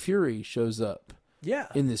 Nick Fury shows up. Yeah.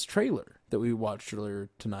 In this trailer that we watched earlier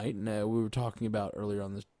tonight, and we were talking about earlier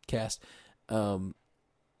on the cast.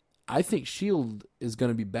 I think S.H.I.E.L.D. is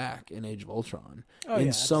going to be back in Age of Ultron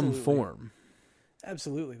in some form.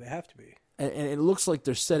 Absolutely, they have to be. And it looks like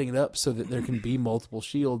they're setting it up so that there can be multiple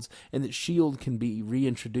S.H.I.E.L.D.s, and that S.H.I.E.L.D. can be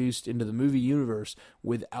reintroduced into the movie universe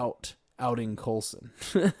without outing Coulson.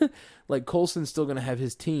 Like, Coulson's still going to have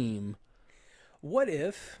his team. What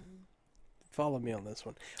if... Follow me on this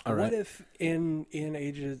one. All right. What if in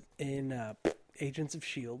Agents of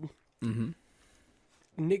S.H.I.E.L.D.,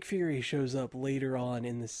 Nick Fury shows up later on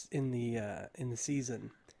in the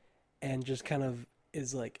season, and just kind of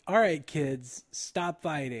is like, "All right, kids, stop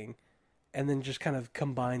fighting," and then just kind of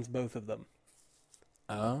combines both of them.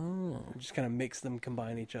 Oh, just kind of makes them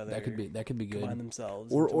combine each other. That could be good. Combine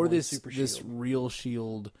themselves. Or this super this S.H.I.E.L.D. real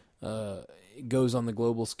S.H.I.E.L.D. Goes on the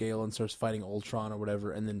global scale and starts fighting Ultron or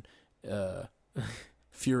whatever, and then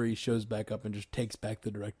Fury shows back up and just takes back the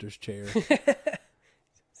director's chair.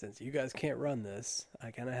 Since you guys can't run this, I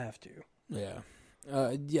kind of have to. Yeah.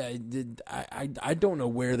 I don't know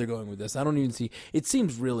where they're going with this. I don't even see. It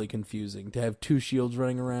seems really confusing to have 2 S.H.I.E.L.D.s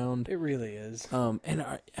running around. It really is.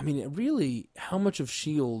 Really, how much of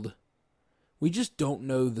S.H.I.E.L.D. We just don't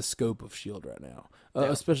know the scope of S.H.I.E.L.D. right now.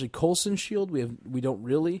 Especially Coulson's S.H.I.E.L.D. We don't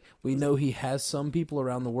really. We know he has some people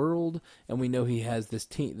around the world, and we know he has this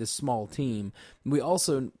small team. We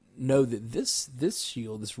also know that this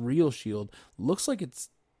S.H.I.E.L.D., this real S.H.I.E.L.D., looks like it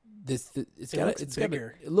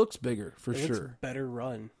looks bigger for sure. Looks better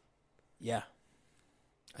run. Yeah,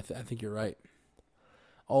 I think you're right.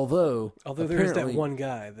 Although there's that one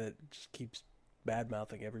guy that just keeps bad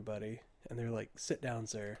mouthing everybody, and they're like, "Sit down,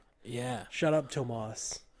 sir." Yeah, shut up,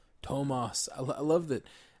 Tomas. Tomas, I love that.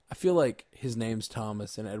 I feel like his name's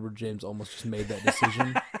Thomas, and Edward James almost just made that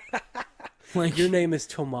decision. Like, your name is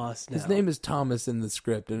Tomas now. His name is Thomas in the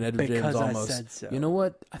script, and Edward James almost. I said so. You know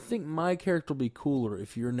what? I think my character will be cooler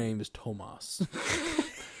if your name is Tomas.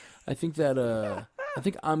 I think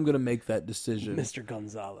I'm gonna make that decision, Mr.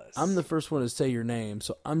 Gonzalez. I'm the first one to say your name,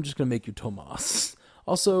 so I'm just gonna make you Tomas.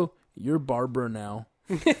 Also, you're Barbara now.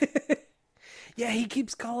 Yeah, he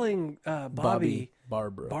keeps calling Bobby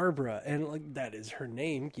Barbara, and like that is her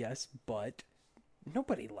name, yes, but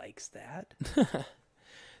nobody likes that.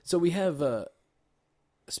 So we have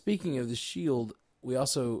speaking of the S.H.I.E.L.D., we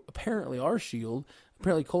also apparently are S.H.I.E.L.D.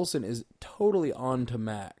 Apparently Coulson is totally on to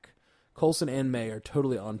Mac. Coulson and May are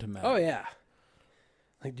totally on to Mac. Oh yeah.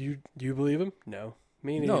 Like, do you believe him? No,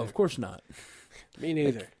 me neither. No, of course not. Me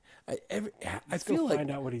neither. I feel like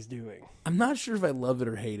find out what he's doing. I'm not sure if I love it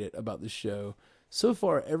or hate it about this show. So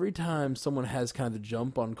far, every time someone has kind of the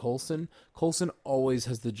jump on Coulson always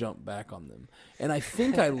has the jump back on them, and I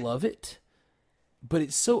think I love it. But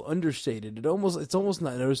it's so understated. It's almost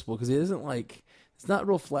not noticeable because it isn't like, it's not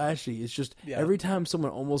real flashy. It's just every time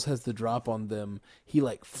someone almost has the drop on them, he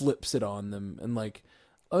like flips it on them and like,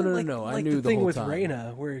 oh no, I knew the whole time. Like the thing with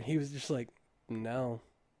Raina where he was just like, no,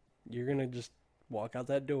 you're gonna just walk out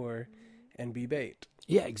that door and be bait.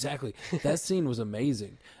 Yeah, exactly. That scene was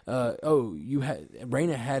amazing.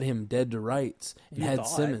 Raina had him dead to rights and had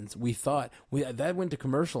Simmons. We thought that went to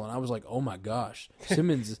commercial, and I was like, oh my gosh,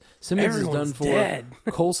 Simmons is done for. Dead.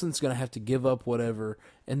 Colson's gonna have to give up whatever,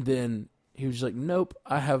 and then he was like, nope,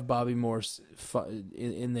 I have Bobby Morse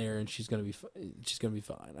in there, and she's gonna be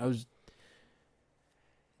fine.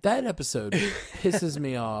 That episode pisses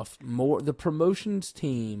me off more. The promotions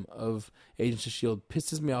team of Agents of S.H.I.E.L.D.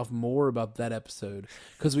 pisses me off more about that episode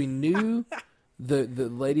because we knew the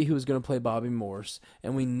lady who was going to play Bobby Morse,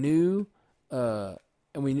 and we knew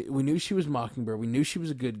we knew she was Mockingbird. We knew she was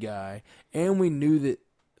a good guy, and we knew that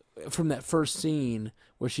from that first scene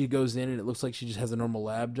where she goes in and it looks like she just has a normal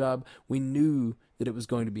lab job. We knew that it was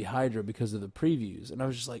going to be Hydra because of the previews, and I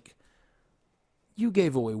was just like, you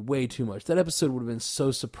gave away way too much. That episode would have been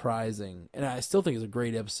so surprising, and I still think it's a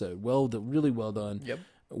great episode. Really well done. Yep.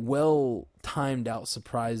 Well timed out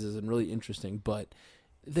surprises and really interesting, but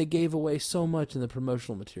they gave away so much in the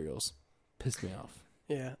promotional materials. Pissed me off.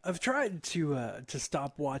 Yeah, I've tried to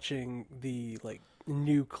stop watching the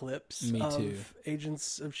new clips of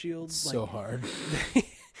Agents of S.H.I.E.L.D. So hard.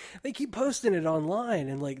 They keep posting it online,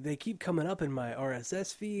 and they keep coming up in my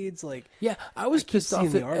RSS feeds. I was pissed off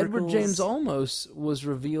that Edward James Olmos was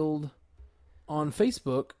revealed on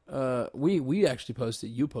Facebook. We actually posted.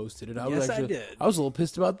 You posted it. I did. I was a little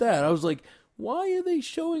pissed about that. I was like, why are they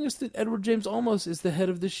showing us that Edward James Olmos is the head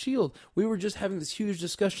of the S.H.I.E.L.D.? We were just having this huge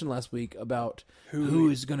discussion last week about who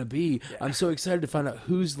is going to be. Yeah. I'm so excited to find out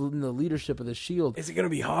who's in the leadership of the S.H.I.E.L.D. Is it going to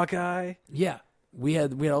be Hawkeye? Yeah. We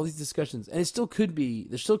had all these discussions, and there still could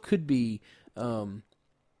be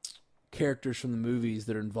characters from the movies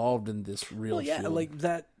that are involved in this real S.H.I.E.L.D. Like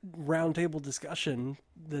that roundtable discussion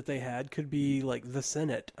that they had could be like the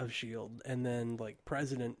Senate of S.H.I.E.L.D. and then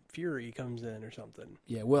President Fury comes in or something.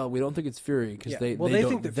 Yeah, well, we don't think it's Fury because they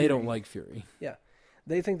don't like Fury. Yeah,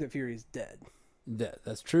 they think that Fury's dead.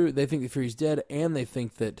 That's true. They think that Fury's dead, and they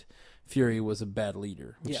think that Fury was a bad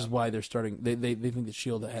leader, which is why they're starting. They think that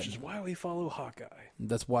S.H.I.E.L.D. Which is why we follow Hawkeye.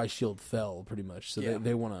 That's why S.H.I.E.L.D. fell, pretty much. So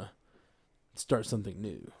they want to start something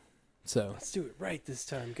new. So let's do it right this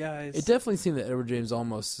time, guys. It definitely seemed that Edward James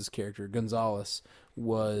Olmos' character Gonzalez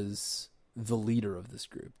was the leader of this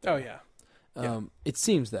group. Oh yeah. It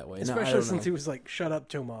seems that way, especially since he was like, "Shut up,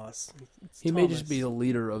 Tomas." He may just be the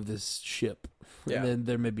leader of this ship, and then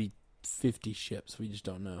there may be 50 ships. We just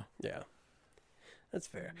don't know. Yeah. That's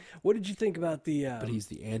fair. What did you think about the... But he's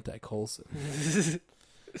the anti-Coulson.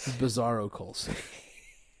 Bizarro Coulson.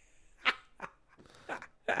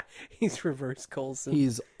 He's reverse Coulson.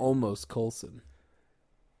 He's almost Coulson.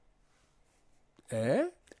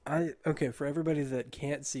 Okay, for everybody that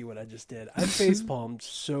can't see what I just did, I facepalmed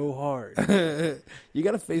so hard. You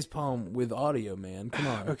got to facepalm with audio, man. Come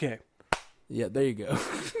on. Okay. Yeah, there you go.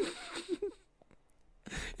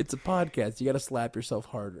 It's a podcast. You got to slap yourself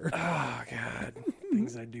harder. Oh, God.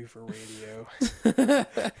 Things I do for radio.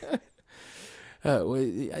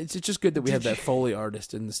 It's just good that we have that Foley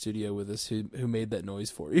artist in the studio with us who made that noise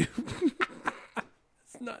for you.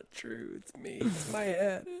 It's not true. It's me. It's my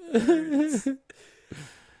head.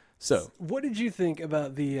 So, what did you think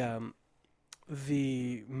about the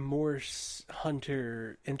Morse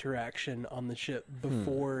Hunter interaction on the ship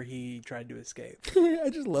before he tried to escape? I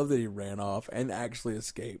just love that he ran off and actually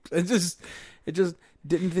escaped. It just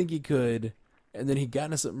didn't think he could, and then he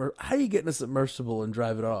got in a how do you get in a submersible and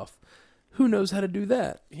drive it off? Who knows how to do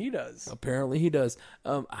that? He does. Apparently he does.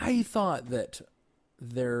 I thought that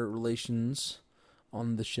their relations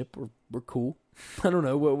on the ship were cool. I don't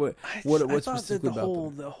know what specifically about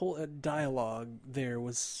them. The whole dialogue there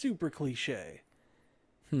was super cliche.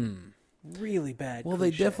 Really bad. Well,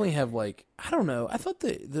 cliche. they definitely have I don't know. I thought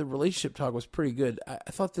the relationship talk was pretty good. I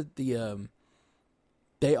thought that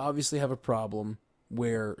they obviously have a problem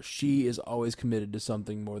where she is always committed to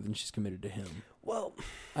something more than she's committed to him. Well,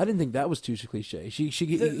 I didn't think that was too cliche. He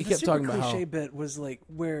kept talking about how the cliche bit was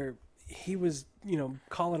where he was,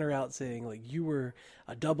 calling her out saying, like, you were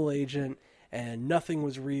a double agent and nothing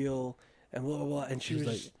was real and blah, blah, blah. And she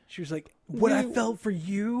was like, what I felt for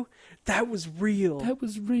you, that was real. That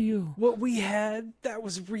was real. What we had, that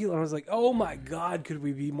was real. And I was like, oh my God, could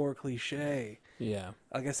we be more cliche? Yeah.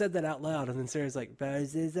 Like, I said that out loud, and then Sarah's like,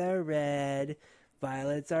 roses are red,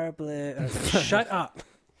 violets are blue. And I was like, shut up.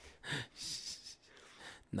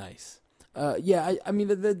 Nice. Yeah, I mean,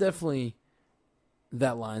 that definitely,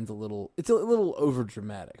 that line's it's a little over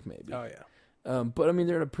dramatic, maybe. Oh, yeah. But I mean,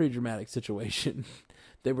 they're in a pretty dramatic situation.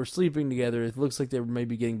 They were sleeping together. It looks like they were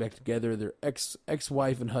maybe getting back together. Their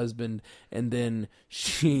ex-wife and husband, and then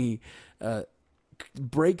she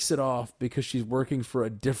breaks it off because she's working for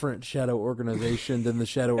a different shadow organization than the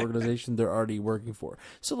shadow organization they're already working for.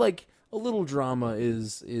 So, like, a little drama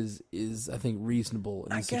is I think reasonable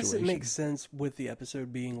in this situation. I guess it makes sense with the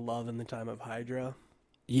episode being Love in the Time of Hydra.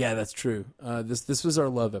 Yeah, that's true. This was our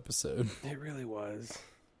love episode. It really was.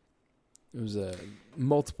 It was a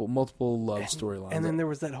multiple love storylines. And then there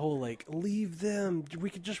was that whole, like, leave them. We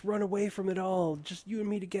could just run away from it all. Just you and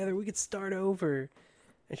me together. We could start over.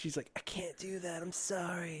 And she's like, I can't do that. I'm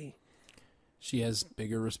sorry. She has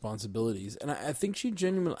bigger responsibilities. And I think she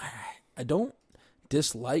genuinely... I don't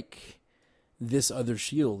dislike this other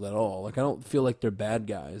S.H.I.E.L.D. at all. Like, I don't feel like they're bad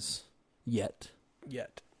guys yet.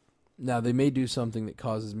 Now, they may do something that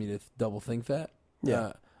causes me to double think that.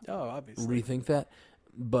 Yeah. Obviously. Rethink that.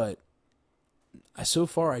 But so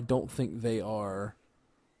far, I don't think they are,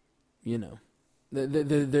 they're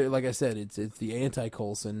like I said, it's the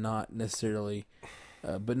anti-Coulson, not necessarily,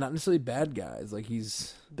 but not necessarily bad guys. Like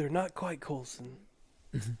they're not quite Coulson.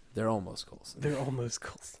 They're almost Coulson.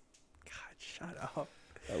 God, shut up.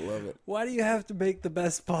 I love it. Why do you have to make the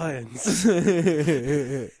best puns?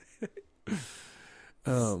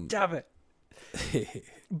 Stop it.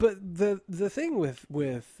 But the thing with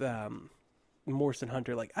Morse and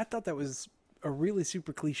Hunter, like, I thought that was a really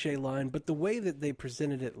super cliche line, but the way that they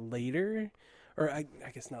presented it later, or I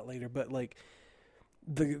guess not later, but like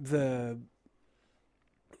the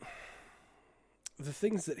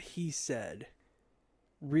things that he said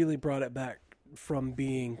really brought it back from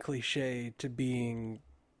being cliche to being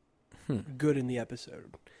good in the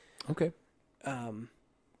episode. Okay.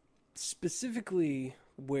 Specifically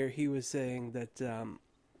where he was saying that I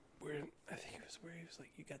think it was where he was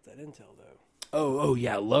like, you got that intel though. Oh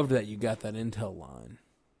yeah, I loved that you got that intel line.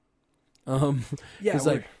 Yeah,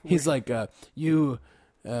 he's like you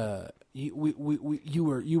were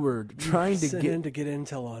trying to get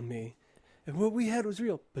intel on me, and what we had was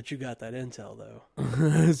real, but you got that intel though.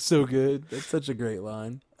 It's so good. That's such a great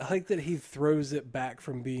line. I like that he throws it back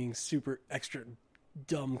from being super extra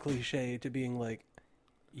dumb cliche to being like,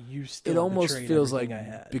 you still. It almost feels like, I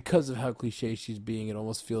had. Because of how cliche she's being, it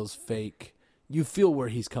almost feels fake. You feel where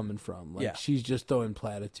he's coming from. Like, she's just throwing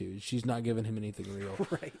platitudes. She's not giving him anything real.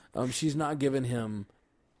 Right. She's not giving him,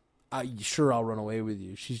 I'll run away with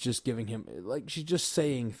you. She's just giving him, like, she's just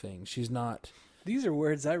saying things. She's not. These are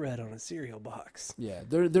words I read on a cereal box. Yeah,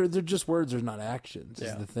 they're just words. They're not actions.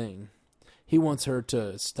 Is the thing. He wants her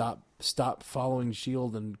to stop following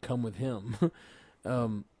S.H.I.E.L.D. and come with him.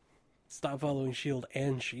 Stop following S.H.I.E.L.D.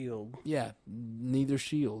 and S.H.I.E.L.D. Yeah, neither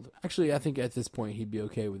S.H.I.E.L.D. Actually, I think at this point he'd be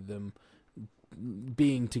okay with them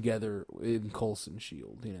being together in Coulson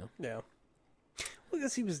S.H.I.E.L.D., Yeah. Well, I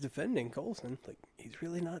guess he was defending Coulson. Like, he's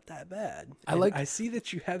really not that bad. I see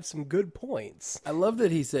that you have some good points. I love that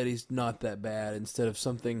he said he's not that bad instead of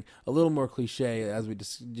something a little more cliche, as we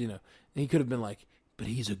just, he could have been like, but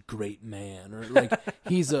he's a great man, or like,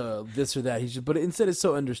 he's a this or that. But instead it's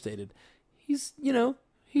so understated. He's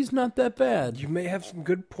not that bad. You may have some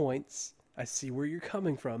good points. I see where you're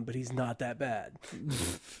coming from, but he's not that bad.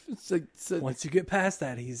 Once you get past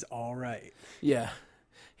that, he's all right. Yeah.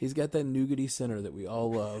 He's got that nougaty center that we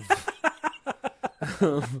all love.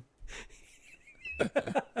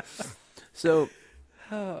 So,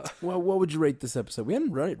 well, what would you rate this episode? We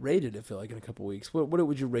haven't rated it, I feel like, in a couple weeks. What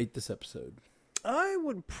would you rate this episode? I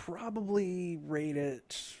would probably rate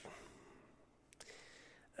it...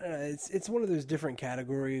 it's one of those different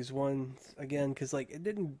categories. One again, because like it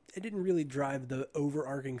didn't really drive the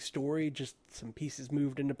overarching story. Just some pieces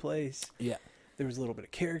moved into place. Yeah, there was a little bit of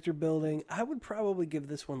character building. I would probably give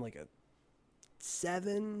this one like a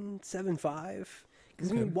 7.5.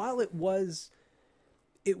 Because I mean, while it was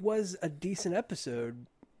a decent episode,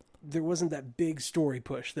 there wasn't that big story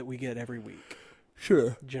push that we get every week.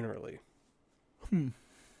 Sure, generally. And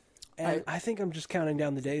I think I'm just counting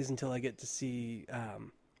down the days until I get to see.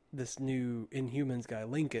 This new Inhumans guy,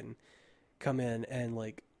 Lincoln, come in and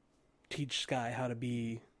like teach Sky how to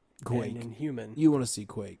be an Inhuman. You want to see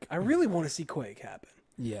Quake. I really want to see Quake happen.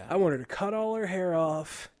 Yeah. I want her to cut all her hair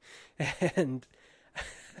off, and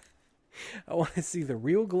I want to see the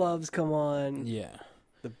real gloves come on. Yeah.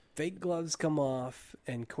 The fake gloves come off,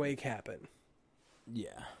 and Quake happen.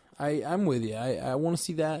 Yeah. I'm with you. I want to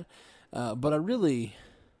see that. But I really...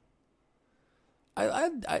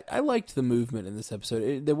 I liked the movement in this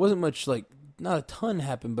episode. There wasn't much, like... Not a ton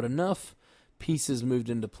happened, but enough pieces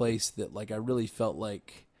moved into place that, like, I really felt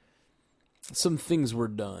like some things were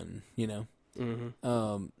done, you know?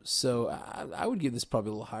 Mm-hmm. So I would give this probably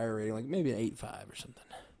a little higher rating, like maybe an 8.5 or something.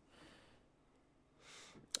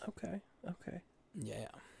 Okay. Yeah.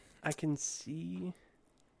 I can see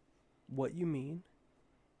what you mean.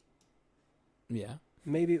 Yeah.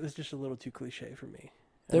 Maybe it was just a little too cliche for me.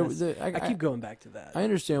 I keep going back to that. I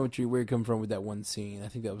understand where you're coming from with that one scene. I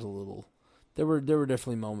think that was a little... There were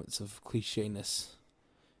definitely moments of clichéness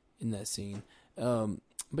in that scene. But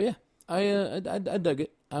yeah, I dug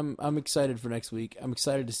it. I'm excited for next week. I'm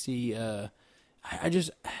excited to see...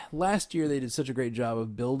 last year they did such a great job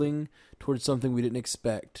of building towards something we didn't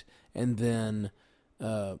expect, and then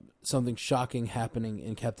something shocking happening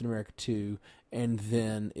in Captain America 2, and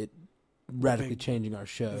then it radically changing our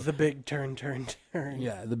show. The big turn.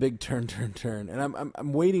 Yeah, the big turn. And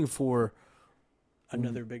I'm waiting for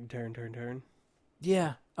another big turn.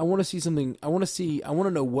 Yeah, I want to see something. I want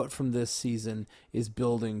to know what from this season is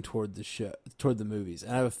building toward the show, toward the movies.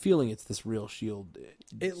 And I have a feeling it's this real S.H.I.E.L.D.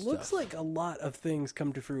 It looks like a lot of things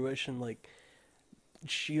come to fruition, like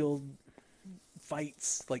S.H.I.E.L.D.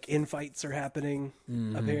 fights, like infights are happening,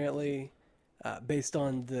 apparently, based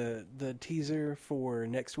on the teaser for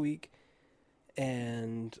next week.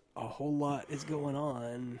 And a whole lot is going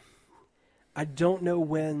on. I don't know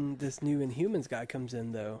when this new Inhumans guy comes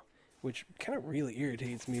in, though, which kind of really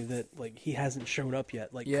irritates me that, like, he hasn't shown up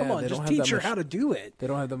yet. Like, come on, just teach her how to do it. They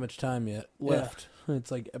don't have that much time yet left. Yeah. It's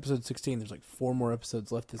like episode 16. There's like 4 more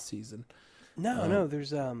episodes left this season. No,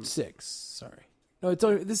 there's 6. Sorry. No, it's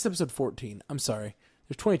only, this is episode 14. I'm sorry.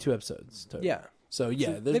 There's 22 episodes total. Yeah. So,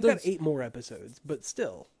 yeah. So they've got 8 more episodes, but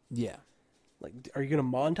still. Yeah. Like, are you going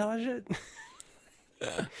to montage it?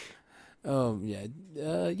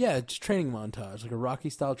 Just training montage, like a Rocky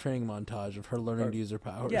style training montage of her learning to use her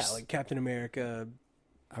powers. Yeah, like Captain America.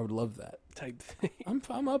 I would love that Type thing.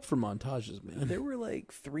 I'm up for montages, man. There were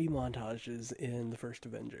like 3 montages in the first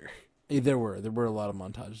Avenger. There were a lot of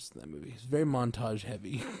montages in that movie. It's very montage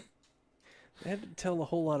heavy. They had to tell a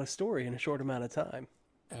whole lot of story in a short amount of time.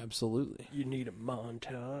 Absolutely. You need a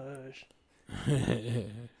montage.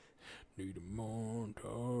 Need a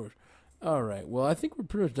montage. All right. Well, I think we're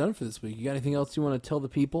pretty much done for this week. You got anything else you want to tell the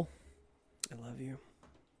people? I love you.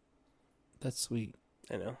 That's sweet.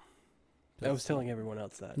 I know. I was telling everyone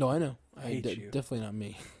else that. No, I know. I hate you. Definitely not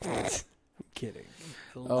me. I'm kidding.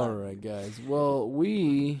 All right, guys. Well,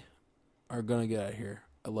 we are going to get out of here.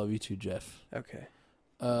 I love you too, Jeff. Okay.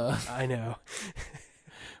 I know.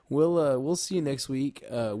 We'll see you next week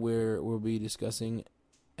where we'll be discussing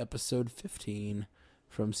episode 15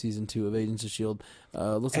 from season 2 of Agents of S.H.I.E.L.D.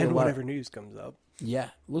 Looks like whatever news comes up. Yeah.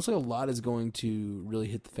 Looks like a lot is going to really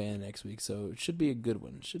hit the fan next week, so it should be a good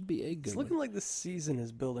one. It's looking like the season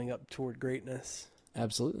is building up toward greatness.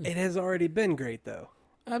 Absolutely. It has already been great, though.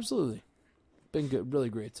 Absolutely. Been good, really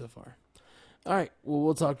great so far. All right. Well,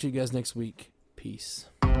 we'll talk to you guys next week. Peace.